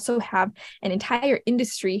 So we also have an entire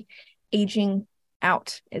industry aging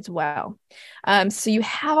out as well. So you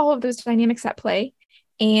have all of those dynamics at play,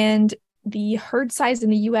 and the herd size in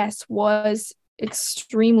the US was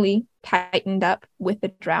extremely tightened up with the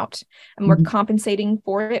drought, and we're compensating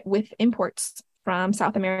for it with imports from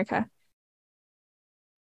South America.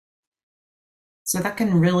 So that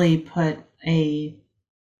can really put a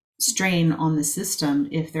strain on the system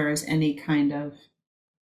if there is any kind of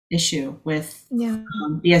issue with Yeah.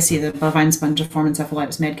 BSE, the bovine spongiform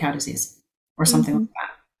encephalitis, mad cow disease, or something Mm-hmm. like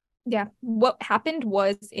that. Yeah. What happened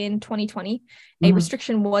was in 2020, a Mm-hmm.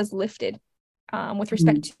 restriction was lifted with Mm-hmm.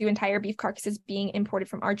 respect to entire beef carcasses being imported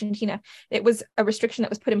from Argentina. It was a restriction that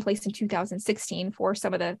was put in place in 2016 for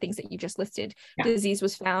some of the things that you just listed. Yeah. Disease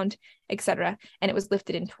was found, etc., and it was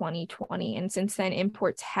lifted in 2020. And since then,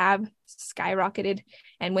 imports have skyrocketed.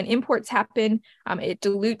 And when imports happen, it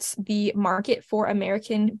dilutes the market for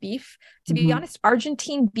American beef. To be Mm-hmm. honest,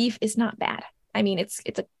 Argentine beef is not bad. I mean, it's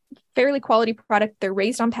a fairly quality product. They're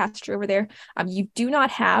raised on pasture over there. You do not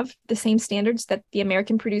have the same standards that the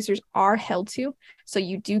American producers are held to. So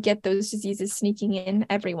you do get those diseases sneaking in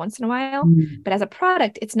every once in a while. Mm-hmm. But as a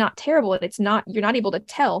product, it's not terrible. And you're not able to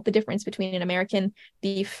tell the difference between an American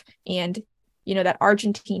beef and, that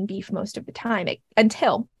Argentine beef most of the time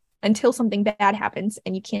until something bad happens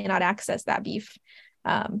and you cannot access that beef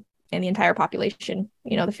and the entire population,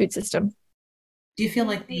 the food system. Do you feel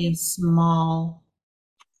like the small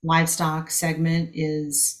livestock segment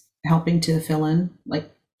is helping to fill in,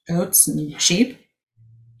 like goats and sheep?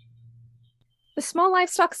 The small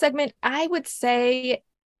livestock segment, I would say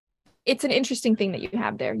it's an interesting thing that you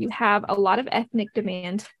have there. You have a lot of ethnic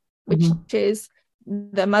demand, which Mm-hmm. is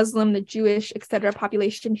the Muslim, the Jewish, etc.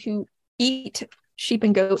 population who eat sheep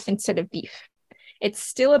and goat instead of beef. It's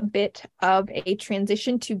still a bit of a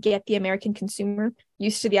transition to get the American consumer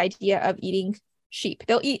used to the idea of eating sheep.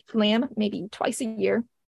 They'll eat lamb maybe twice a year.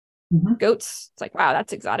 Mm-hmm. Goats, it's like, wow,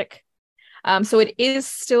 that's exotic. So it is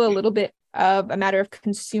still a little bit of a matter of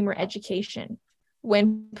consumer education.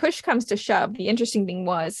 When push comes to shove, the interesting thing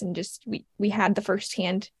was, and just we had the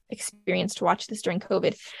firsthand experience to watch this during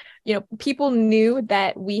COVID. People knew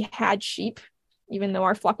that we had sheep, even though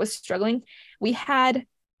our flock was struggling. We had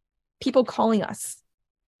people calling us,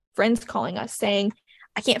 friends calling us, saying,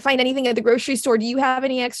 "I can't find anything at the grocery store. Do you have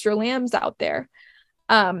any extra lambs out there?"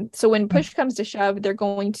 So when push comes to shove, they're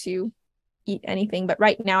going to eat anything. But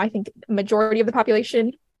right now, I think the majority of the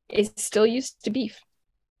population is still used to beef.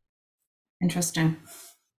 Interesting.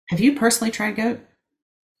 Have you personally tried goat?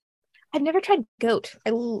 I've never tried goat.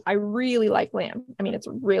 I really like lamb. I mean, it's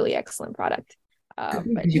a really excellent product, Good, but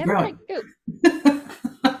because you never grow tried goat.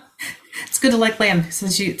 it. It's good to like lamb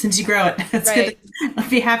since you grow it. It's Right. good. I'd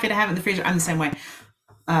be happy to have it in the freezer. I'm the same way.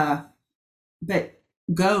 Uh, but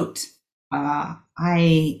goat,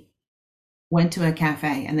 I went to a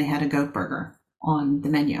cafe and they had a goat burger on the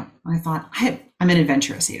menu. I thought, I'm an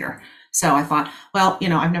adventurous eater. So I thought, well,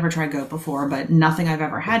 I've never tried goat before, but nothing I've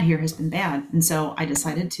ever had here has been bad. And so I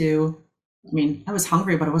decided I was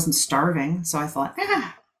hungry, but I wasn't starving. So I thought,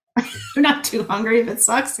 I'm not too hungry. If it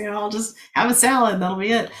sucks, I'll just have a salad. That'll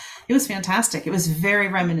be it. It was fantastic. It was very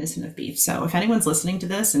reminiscent of beef. So if anyone's listening to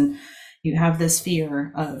this and you have this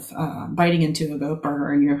fear of biting into a goat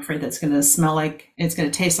burger and you're afraid that's going to it's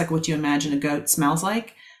going to taste like what you imagine a goat smells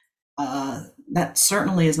like, that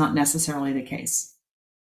certainly is not necessarily the case.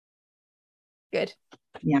 Good.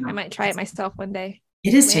 Yeah. I might try it myself one day.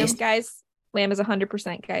 It is lamb, tasty. guys. Lamb is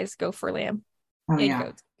 100%, guys. Go for lamb. Oh, yeah.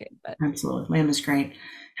 Goat's good, but absolutely. Lamb is great.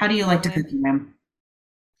 How do you like to cook lamb?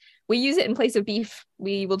 We use it in place of beef.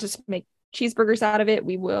 We will just make cheeseburgers out of it.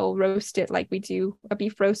 We will roast it like we do a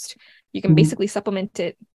beef roast. You can basically supplement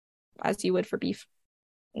it as you would for beef.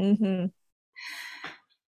 Mm-hmm.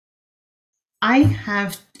 I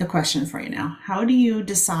have a question for you now. How do you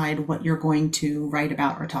decide what you're going to write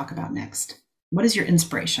about or talk about next? What is your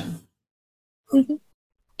inspiration? Mm-hmm.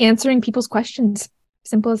 Answering people's questions.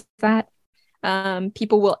 Simple as that.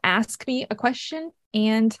 People will ask me a question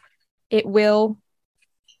and it will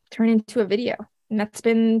turn into a video. And that's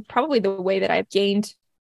been probably the way that I've gained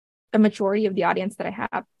a majority of the audience that I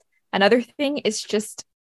have. Another thing is just,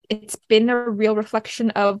 it's been a real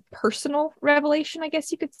reflection of personal revelation, I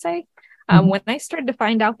guess you could say. When I started to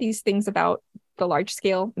find out these things about the large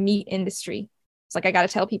scale meat industry, it's like, I got to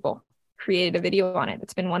tell people, created a video on it.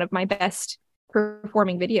 It's been one of my best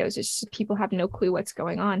performing videos. It's just people have no clue what's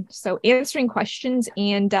going on. So answering questions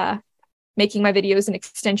and making my videos an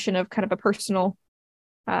extension of kind of a personal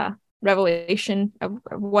revelation of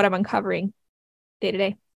what I'm uncovering day to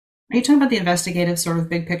day. Are you talking about the investigative sort of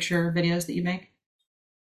big picture videos that you make?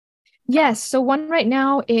 Yes. So one right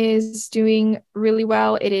now is doing really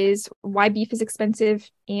well. It is why beef is expensive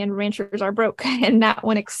and ranchers are broke. And that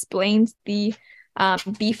one explains the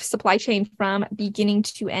beef supply chain from beginning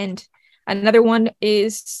to end. Another one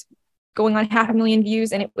is going on 500,000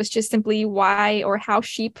 views, and it was just simply why or how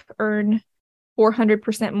sheep earn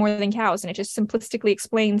 400% more than cows. And it just simplistically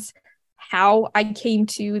explains how I came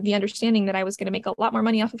to the understanding that I was going to make a lot more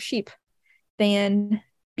money off of sheep than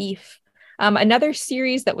beef. Another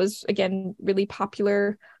series that was, again, really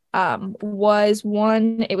popular was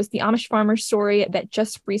one, it was the Amish farmer story that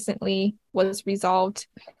just recently was resolved,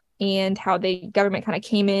 and how the government kind of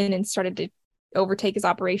came in and started to overtake his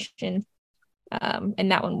operation.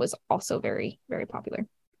 And that one was also very, very popular.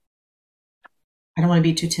 I don't want to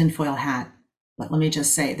be too tinfoil hat, but let me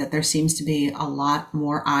just say that there seems to be a lot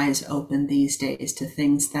more eyes open these days to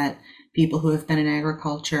things that people who have been in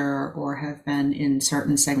agriculture or have been in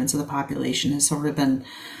certain segments of the population has sort of been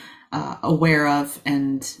aware of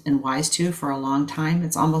and wise to for a long time.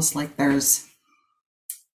 It's almost like there's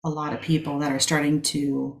a lot of people that are starting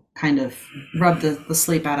to kind of rub the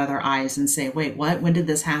sleep out of their eyes and say, wait, what? When did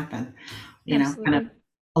this happen? Kind of Absolutely.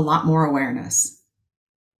 a lot more awareness.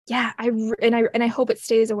 Yeah, I hope it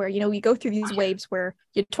stays aware. We go through these waves where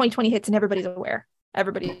 2020 hits and everybody's aware,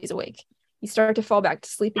 everybody's awake. You start to fall back to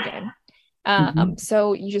sleep again. Mhm.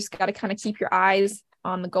 So you just got to kind of keep your eyes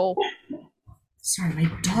on the goal. Sorry,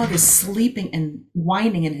 my dog is sleeping and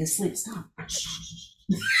whining in his sleep. Stop.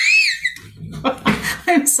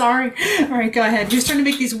 I'm sorry. All right, go ahead. You're starting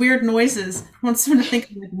to make these weird noises. I want someone to think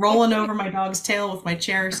I'm like rolling over my dog's tail with my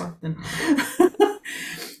chair or something.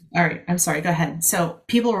 All right, I'm sorry. Go ahead. So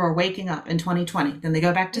people were waking up in 2020, then they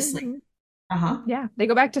go back to sleep. Mm-hmm. Uh huh. Yeah, they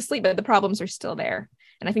go back to sleep, but the problems are still there.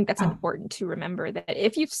 And I think that's Oh, important to remember, that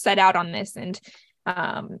if you've set out on this, and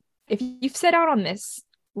if you've set out on this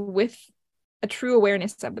with a true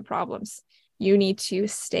awareness of the problems, you need to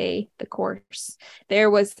stay the course.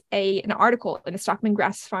 There was an article in the Stockman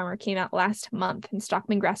Grass Farmer came out last month, and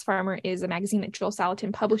Stockman Grass Farmer is a magazine that Joel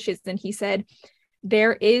Salatin publishes, and he said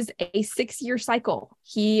there is a 6-year cycle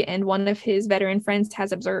he and one of his veteran friends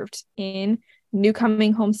has observed in new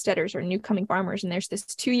coming homesteaders or new coming farmers. And there's this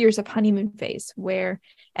 2 years of honeymoon phase where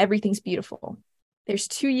everything's beautiful. There's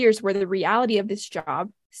 2 years where the reality of this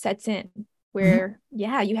job sets in, mhm. where,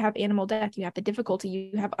 yeah, you have animal death, you have the difficulty,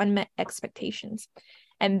 you have unmet expectations.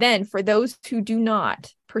 And then for those who do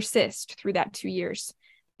not persist through that 2 years,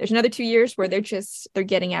 there's another 2 years where they're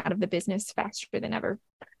getting out of the business faster than ever.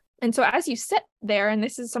 And so as you sit there, and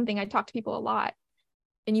this is something I talk to people a lot,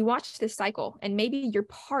 and you watch this cycle, and maybe you're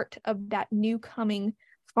part of that new coming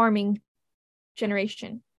farming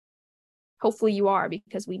generation. Hopefully you are,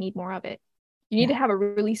 because we need more of it. You need Yeah, to have a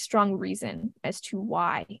really strong reason as to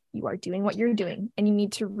why you are doing what you're doing, and you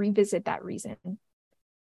need to revisit that reason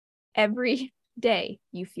every day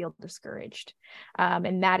you feel discouraged.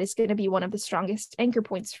 And that is going to be one of the strongest anchor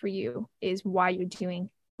points for you, is why you're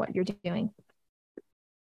doing what you're doing.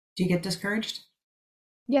 do you get discouraged?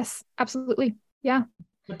 Yes, absolutely. Yeah.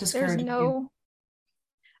 What There's discourages you? no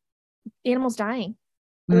animals dying,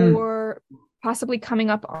 Mm. or possibly coming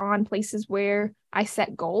up on places where I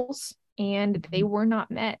set goals and they were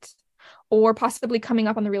not met, or possibly coming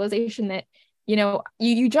up on the realization that,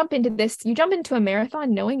 you jump into this, you jump into a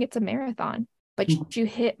marathon knowing it's a marathon, but Mhm. you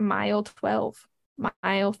hit mile 12,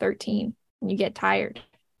 mile 13, and you get tired.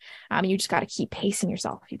 You just got to keep pacing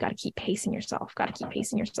yourself. You got to keep pacing yourself, got to keep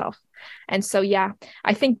pacing yourself. And so, yeah,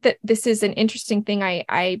 I think that this is an interesting thing.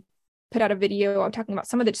 I put out a video talking about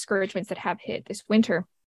some of the discouragements that have hit this winter.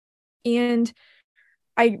 And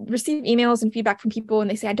I receive emails and feedback from people, and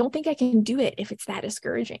they say, I don't think I can do it if it's that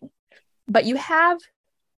discouraging. But you have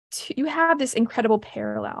this incredible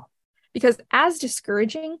parallel, because as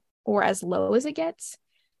discouraging or as low as it gets,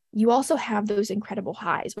 you also have those incredible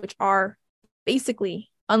highs, which are basically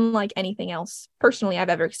unlike anything else personally I've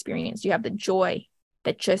ever experienced. You have the joy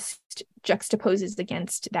that just juxtaposes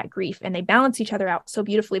against that grief, and they balance each other out so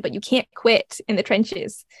beautifully, but you can't quit in the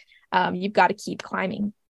trenches. You've got to keep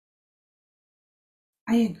climbing.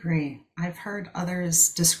 I agree. I've heard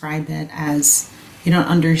others describe it as you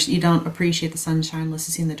don't appreciate the sunshine unless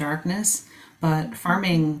you've seen the darkness, but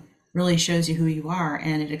farming really shows you who you are,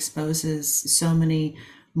 and it exposes so many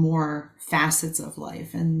more facets of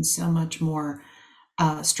life and so much more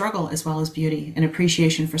struggle as well as beauty and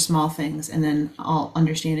appreciation for small things, and then all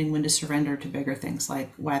understanding when to surrender to bigger things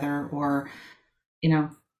like weather or you know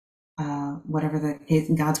whatever the case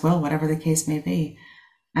in God's will, whatever the case may be.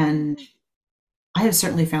 And I have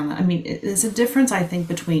certainly found that. I mean, there's a difference, I think,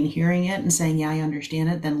 between hearing it and saying, yeah, I understand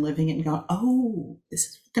it, then living it and going, oh, this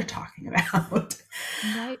is what they're talking about.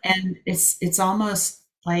 Right. And it's almost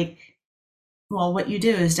like, well, what you do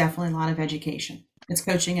is definitely a lot of education. It's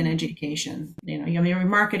coaching and Mm-hmm. education. I mean, you're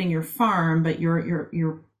marketing your farm, but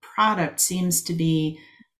your product seems to be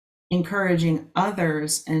encouraging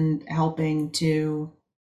others and helping to,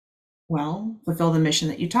 well, fulfill the mission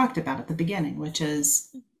that you talked about at the beginning, which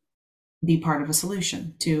is be part of a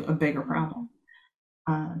solution to a bigger problem.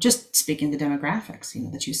 Mm-hmm. Just speaking the demographics,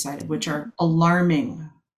 that you cited, which Mm-hmm. are alarming.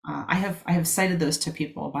 I have cited those to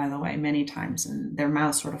people, by the way, many times, and their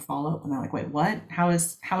mouths sort of fall open. They're like, "Wait, what? How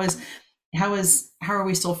are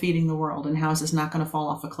we still feeding the world, and how is this not going to fall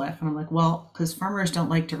off a cliff?" And I'm like, "Well, because farmers don't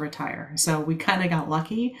like to retire, so we kind of got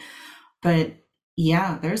lucky." But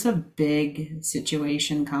yeah, there's a big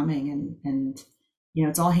situation coming, and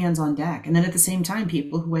it's all hands on deck. And then at the same time,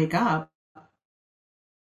 people who wake up,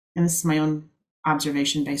 and this is my own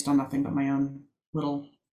observation based on nothing but my own little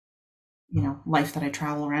life that I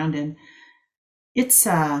travel around in. It's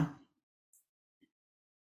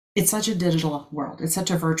it's such a digital world. It's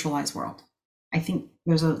such a virtualized world. I think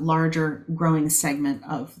there's a larger growing segment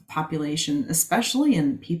of population, especially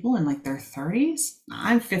in people in like their 30s.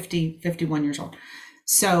 I'm 50, 51 years old.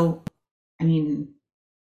 So, I mean,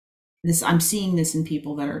 I'm seeing this in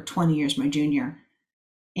people that are 20 years my junior.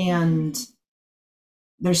 And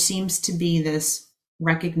there seems to be this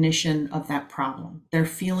recognition of that problem. They're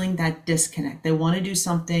feeling that disconnect. They want to do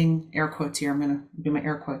something, air quotes here. I'm going to do my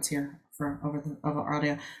air quotes here for over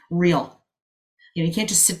audio, real. You can't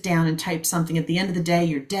just sit down and type something. At the end of the day,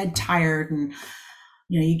 you're dead tired, and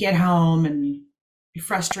you get home and you're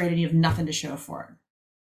frustrated and you have nothing to show for it.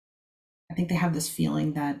 I think they have this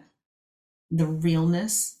feeling that the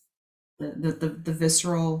realness, the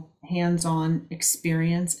visceral hands-on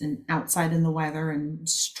experience and outside in the weather and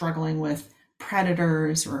struggling with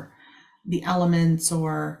predators or the elements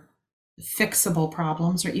or fixable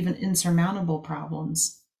problems or even insurmountable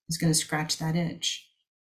problems is going to scratch that itch.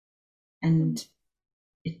 And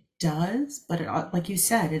it does, but like you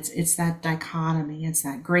said, it's that dichotomy, it's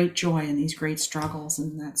that great joy and these great struggles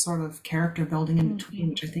and that sort of character building in between,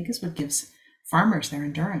 which I think is what gives farmers their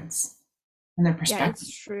endurance and their perspective. Yeah,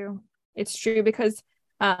 it's true. It's true because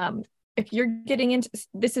if you're getting into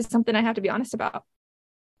this, is something I have to be honest about.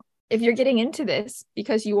 If you're getting into this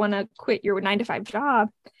because you want to quit your 9-to-5 job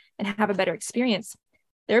and have a better experience,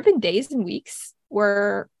 there have been days and weeks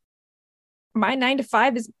where my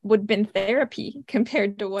 9-to-5 would have been therapy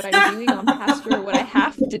compared to what I'm doing on pasture or what I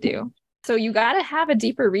have to do. So you got to have a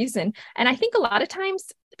deeper reason. And I think a lot of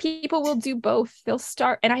times people will do both. They'll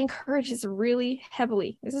start, and I encourage this really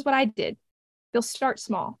heavily. This is what I did. They'll start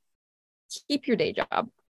small. Keep your day job.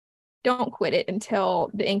 Don't quit it until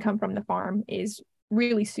the income from the farm is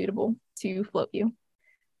really suitable to float you.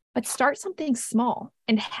 But start something small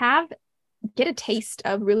and get a taste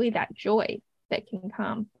of really that joy that can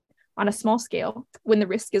come on a small scale when the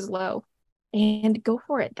risk is low, and go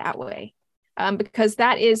for it that way. Because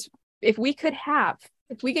that is, if we could have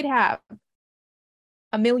 1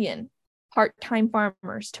 million part-time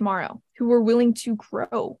farmers tomorrow who were willing to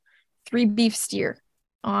grow 3 beef steer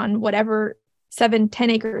on whatever 7-10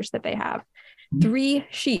 acres that they have, 3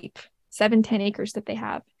 sheep, 7-10 acres that they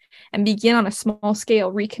have, and begin on a small scale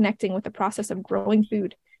reconnecting with the process of growing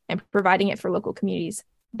food and providing it for local communities,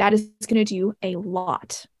 that is going to do a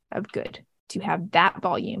lot of good to have that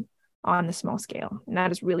volume on the small scale. And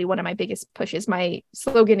that is really one of my biggest pushes. My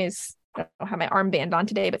slogan is, I don't have my armband on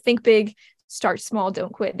today, but think big, start small,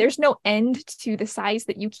 don't quit. There's no end to the size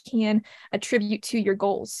that you can attribute to your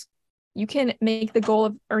goals. You can make the goal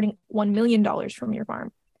of earning $1 million from your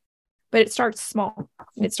farm, but it starts small.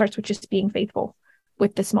 It starts with just being faithful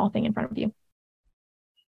with the small thing in front of you.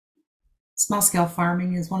 Small scale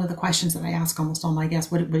farming is one of the questions that I ask almost all my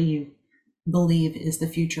guests. What do you believe is the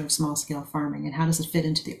future of small scale farming, and how does it fit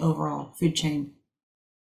into the overall food chain?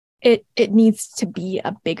 It needs to be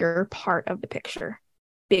a bigger part of the picture.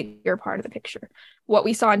 What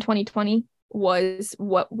we saw in 2020 was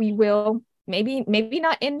what we will maybe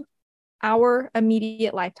not in our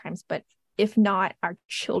immediate lifetimes, but if not, our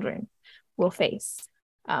children will face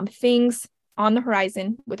things on the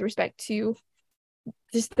horizon with respect to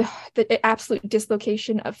just the absolute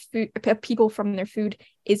dislocation of food, of people from their food,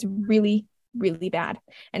 is really, really bad.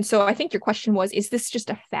 And so I think your question was, is this just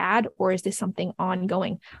a fad or is this something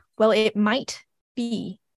ongoing? Well, it might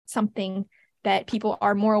be something that people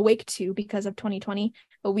are more awake to because of 2020,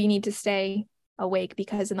 but we need to stay awake,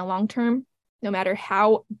 because in the long term, no matter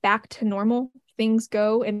how back to normal things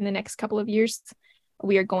go in the next couple of years,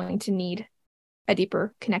 we are going to need a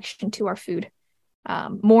deeper connection to our food,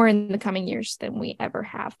 more in the coming years than we ever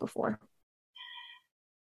have before.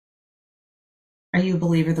 Are you a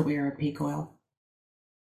believer that we are at peak oil?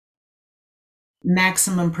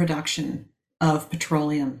 Maximum production of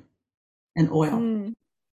petroleum and oil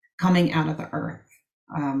coming out of the earth.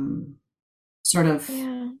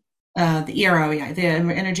 The ERO, the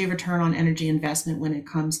energy return on energy investment when it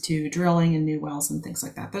comes to drilling and new wells and things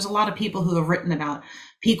like that. There's a lot of people who have written about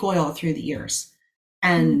peak oil through the years.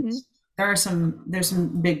 And there's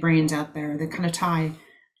some big brains out there that kind of tie,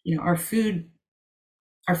 our food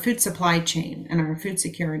our food supply chain and our food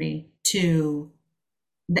security to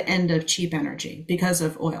the end of cheap energy because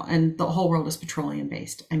of oil, and the whole world is petroleum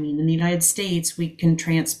based. I mean, in the United States, we can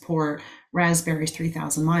transport raspberries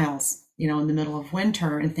 3,000 miles, in the middle of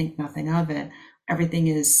winter and think nothing of it. Everything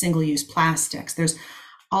is single use plastics. There's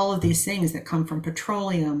all of these things that come from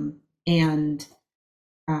petroleum, and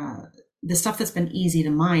the stuff that's been easy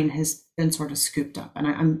to mine has been sort of scooped up. And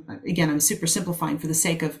I'm super simplifying for the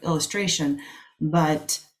sake of illustration,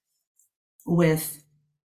 but with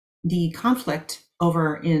the conflict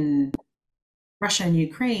over in Russia and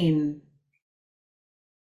Ukraine,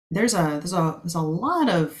 there's a lot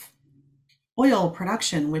of oil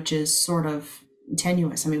production which is sort of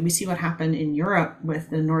tenuous. I mean, we see what happened in Europe with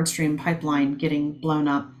the Nord Stream pipeline getting blown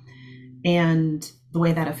up, and the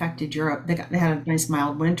way that affected Europe. They had a nice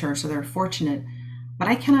mild winter, so they're fortunate. But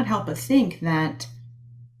I cannot help but think that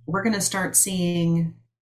we're going to start seeing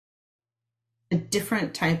a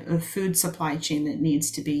different type of food supply chain that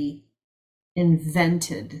needs to be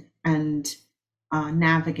invented and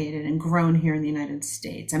navigated and grown here in the United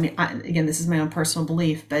States. I mean, again, this is my own personal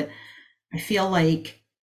belief, but I feel like,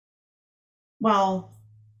 well,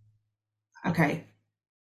 okay,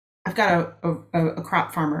 I've got a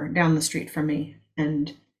crop farmer down the street from me,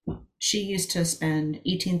 and she used to spend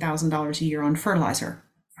 $18,000 a year on fertilizer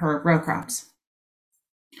for her row crops.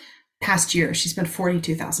 Past year, she spent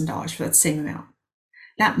 $42,000 for that same amount.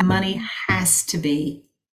 That money has to be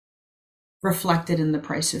reflected in the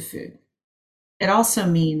price of food. It also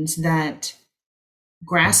means that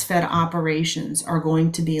grass-fed operations are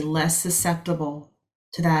going to be less susceptible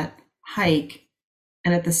to that hike.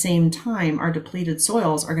 And at the same time, our depleted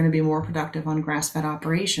soils are going to be more productive on grass-fed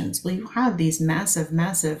operations. Well, you have these massive,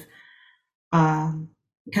 massive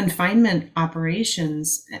confinement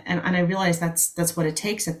operations, and I realize that's what it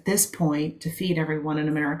takes at this point to feed everyone in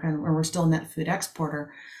America, and we're still a net food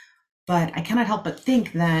exporter. But I cannot help but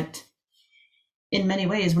think that in many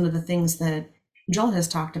ways, one of the things that Joel has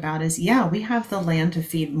talked about is, yeah, we have the land to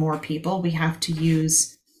feed more people. We have to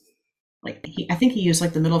use, I think he used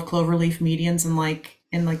like the middle of cloverleaf medians and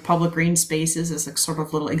like public green spaces as like sort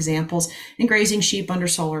of little examples, and grazing sheep under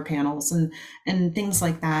solar panels and things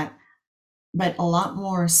like that. But a lot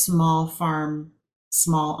more small farm,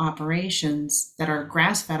 small operations that are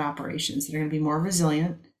grass-fed operations that are going to be more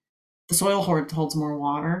resilient. The soil holds more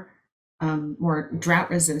water, more drought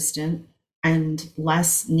resistant, and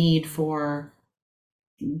less need for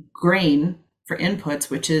grain for inputs,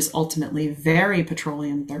 which is ultimately very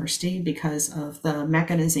petroleum thirsty because of the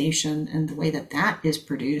mechanization and the way that is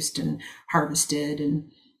produced and harvested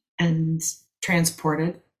and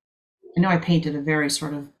transported. I know I painted a very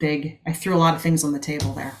sort of I threw a lot of things on the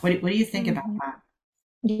table there. What do you think about that?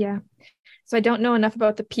 Yeah. So I don't know enough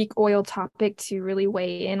about the peak oil topic to really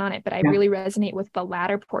weigh in on it, but I really resonate with the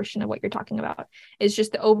latter portion of what you're talking about. Is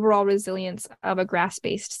just the overall resilience of a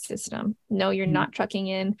grass-based system. No, you're not trucking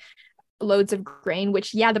in loads of grain,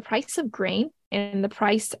 which, yeah, the price of grain and the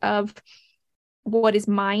price of what is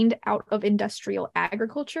mined out of industrial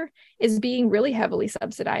agriculture is being really heavily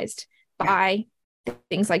subsidized by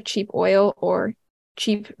things like cheap oil or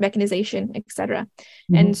cheap mechanization, etc.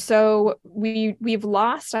 And so we've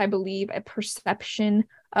lost, I believe, a perception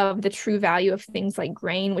of the true value of things like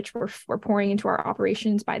grain, which we're pouring into our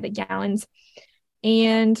operations by the gallons.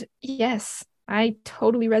 And yes, I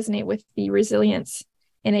totally resonate with the resilience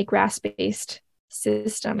in a grass-based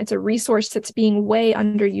system. It's a resource that's being way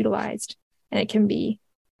underutilized, and it can be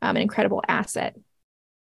an incredible asset.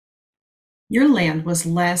 Your land was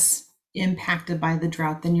less impacted by the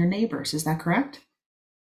drought than your neighbors, is that correct?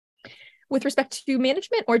 With respect to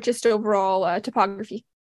management or just overall topography?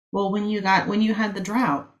 Well, when you had the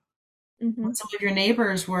drought, when some of your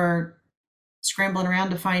neighbors were scrambling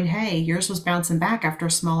around to find hay, yours was bouncing back after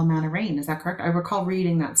a small amount of rain. Is that correct? I recall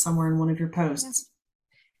reading that somewhere in one of your posts.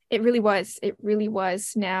 It really was. It really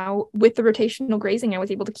was. Now, with the rotational grazing, I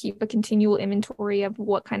was able to keep a continual inventory of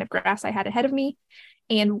what kind of grass I had ahead of me.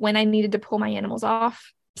 And when I needed to pull my animals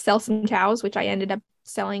off, sell some cows, which I ended up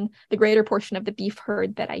selling the greater portion of the beef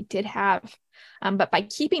herd that I did have. But by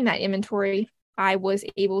keeping that inventory, I was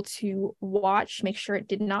able to make sure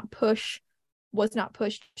it was not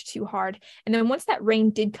pushed too hard. And then once that rain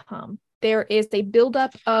did come, there is a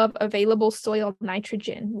buildup of available soil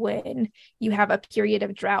nitrogen when you have a period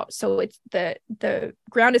of drought. So it's the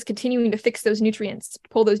ground is continuing to fix those nutrients,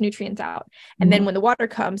 pull those nutrients out. And then when the water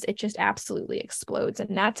comes, it just absolutely explodes.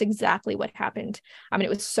 And that's exactly what happened. I mean, it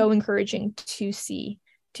was so encouraging to see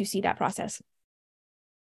that process.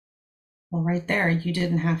 Well, right there, you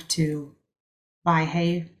didn't have to buy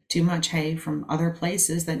hay too much hay from other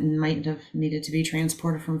places that might have needed to be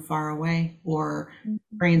transported from far away, or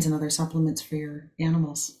grains and other supplements for your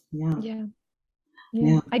animals. Yeah. Yeah.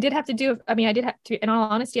 Yeah. I did have to do, I did have to, in all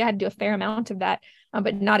honesty, I had to do a fair amount of that,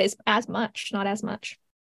 but not as much, not as much.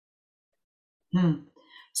 Hmm.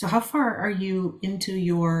 So how far are you into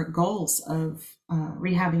your goals of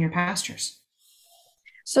rehabbing your pastures?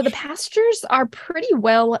 So the pastures are pretty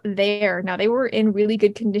well there. Now, they were in really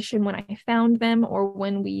good condition when I found them or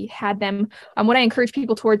when we had them. What I encourage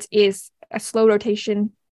people towards is a slow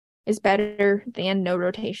rotation is better than no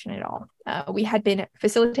rotation at all. We had been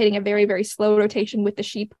facilitating a very, very slow rotation with the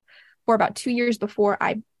sheep for about 2 years before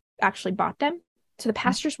I actually bought them. So the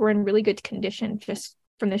pastures were in really good condition just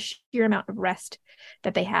from the sheer amount of rest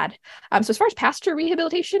that they had. So as far as pasture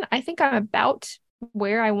rehabilitation, I think I'm about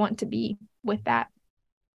where I want to be with that.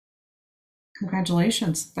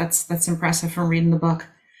 Congratulations. That's impressive from reading the book.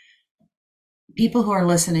 People who are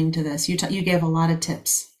listening to this, you gave a lot of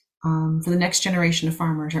tips for the next generation of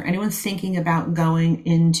farmers or anyone thinking about going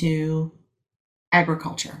into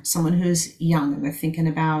agriculture, someone who's young and they're thinking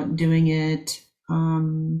about doing it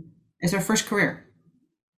as their first career.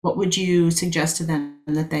 What would you suggest to them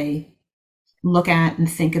that they look at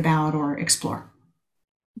and think about or explore?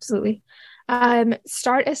 Absolutely.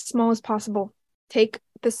 Start as small as possible. Take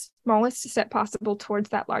the smallest step possible towards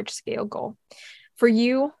that large scale goal. For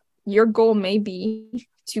you, your goal may be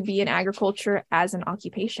to be in agriculture as an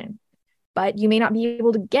occupation, but you may not be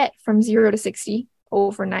able to get from 0 to 60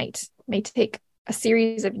 overnight. It may take a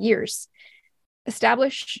series of years.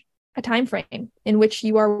 Establish a time frame in which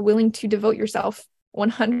you are willing to devote yourself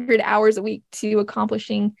 100 hours a week to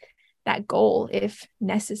accomplishing that goal if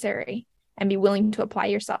necessary, and be willing to apply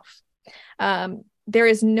yourself. There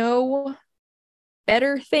is no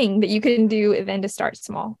better thing that you can do than to start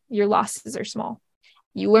small. Your losses are small.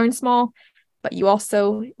 You learn small, but you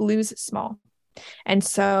also lose small. And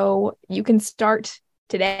so you can start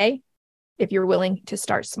today if you're willing to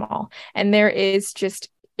start small. And there is just,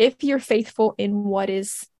 if you're faithful in what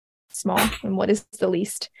is small and what is the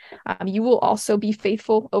least, you will also be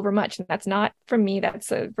faithful over much. And that's not from me.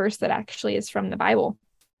 That's a verse that actually is from the Bible.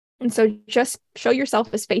 And so just show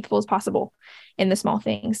yourself as faithful as possible in the small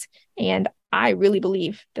things. And I really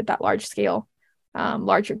believe that that large scale,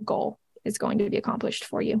 larger goal is going to be accomplished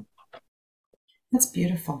for you. That's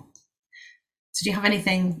beautiful. So do you have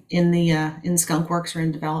anything in the in Skunk Works or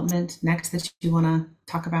in development next that you want to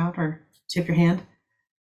talk about or tip your hand?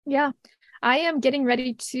 Yeah, I am getting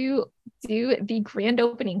ready to do the grand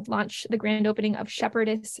opening, launch the grand opening of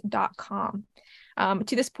shepherdess.com.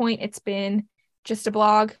 To this point, it's been just a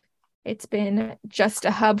blog. It's been just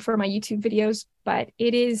a hub for my YouTube videos, but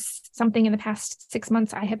it is something in the past 6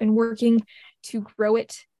 months I have been working to grow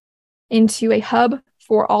it into a hub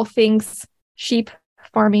for all things sheep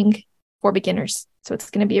farming for beginners. So it's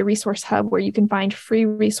going to be a resource hub where you can find free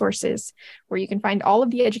resources, where you can find all of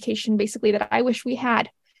the education basically that I wish we had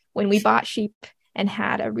when we bought sheep and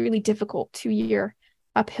had a really difficult 2-year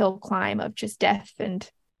uphill climb of just death and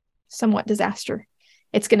somewhat disaster.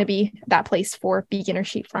 It's going to be that place for beginner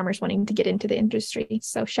sheep farmers wanting to get into the industry.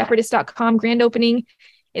 So shepherdess.com grand opening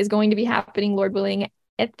is going to be happening, Lord willing,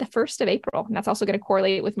 at the 1st of April. And that's also going to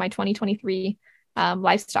correlate with my 2023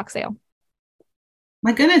 livestock sale.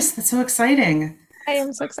 My goodness, that's so exciting. I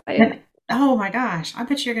am so excited. Oh my gosh, I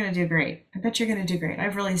bet you're going to do great. I bet you're going to do great.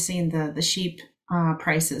 I've really seen the sheep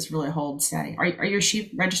prices really hold steady. Are your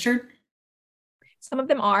sheep registered? Some of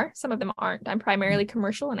them are, some of them aren't. I'm primarily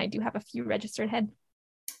commercial and I do have a few registered head.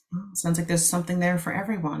 Sounds like there's something there for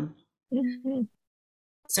everyone. Mm-hmm.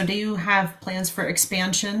 So do you have plans for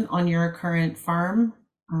expansion on your current farm?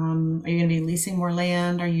 Are you going to be leasing more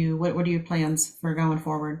land? What are your plans for going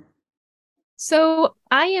forward? So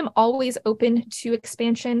I am always open to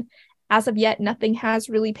expansion. As of yet, nothing has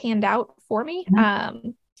really panned out for me.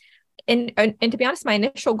 And to be honest, my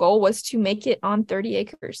initial goal was to make it on 30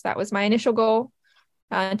 acres. That was my initial goal,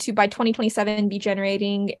 to by 2027 be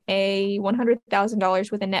generating a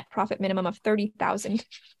 $100,000 with a net profit minimum of 30,000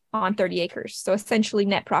 on 30 acres. So essentially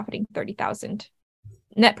net profiting 30,000,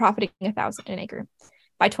 net profiting 1,000 an acre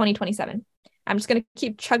by 2027. I'm just going to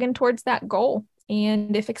keep chugging towards that goal.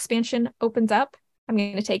 And if expansion opens up, I'm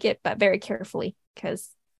going to take it, but very carefully because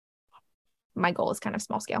my goal is kind of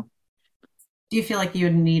small scale. Do you feel like you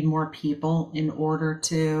would need more people in order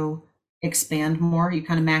to expand more? You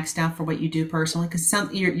kind of maxed out for what you do personally? Because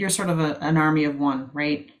you're sort of an army of one,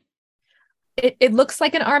 right? It looks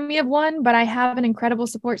like an army of one, but I have an incredible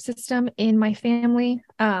support system in my family,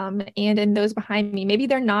 and in those behind me. Maybe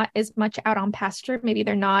they're not as much out on pasture. Maybe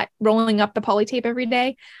they're not rolling up the poly tape every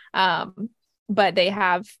day, but they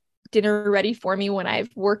have dinner ready for me when I've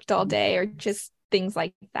worked all day or just things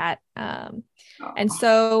like that. And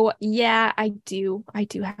so, yeah, I do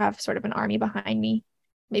have sort of an army behind me.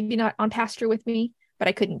 Maybe not on pasture with me, but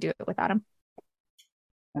I couldn't do it without them.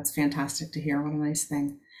 That's fantastic to hear. What a nice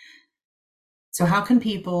thing. So, how can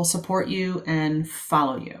people support you and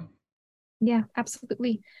follow you? Yeah,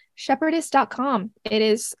 absolutely. Shepherdess.com. It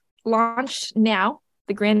is launched now.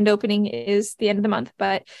 The grand opening is the end of the month,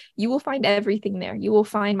 but you will find everything there. You will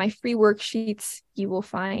find my free worksheets. You will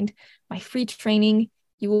find my free training.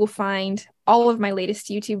 You will find all of my latest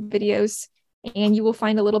YouTube videos, and you will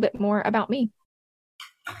find a little bit more about me.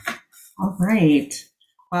 All right.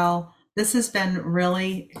 Well, this has been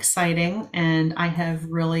really exciting, and I have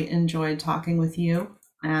really enjoyed talking with you.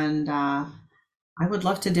 And I would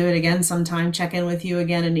love to do it again sometime. Check in with you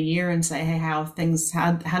again in a year and say, hey, how things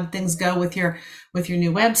go with your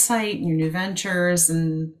new website and your new ventures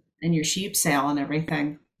and your sheep sale and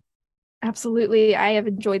everything. Absolutely. I have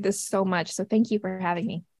enjoyed this so much. So thank you for having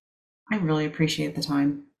me. I really appreciate the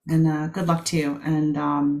time, and good luck to you. And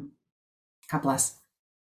God bless.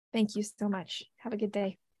 Thank you so much. Have a good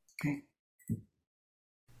day. Okay.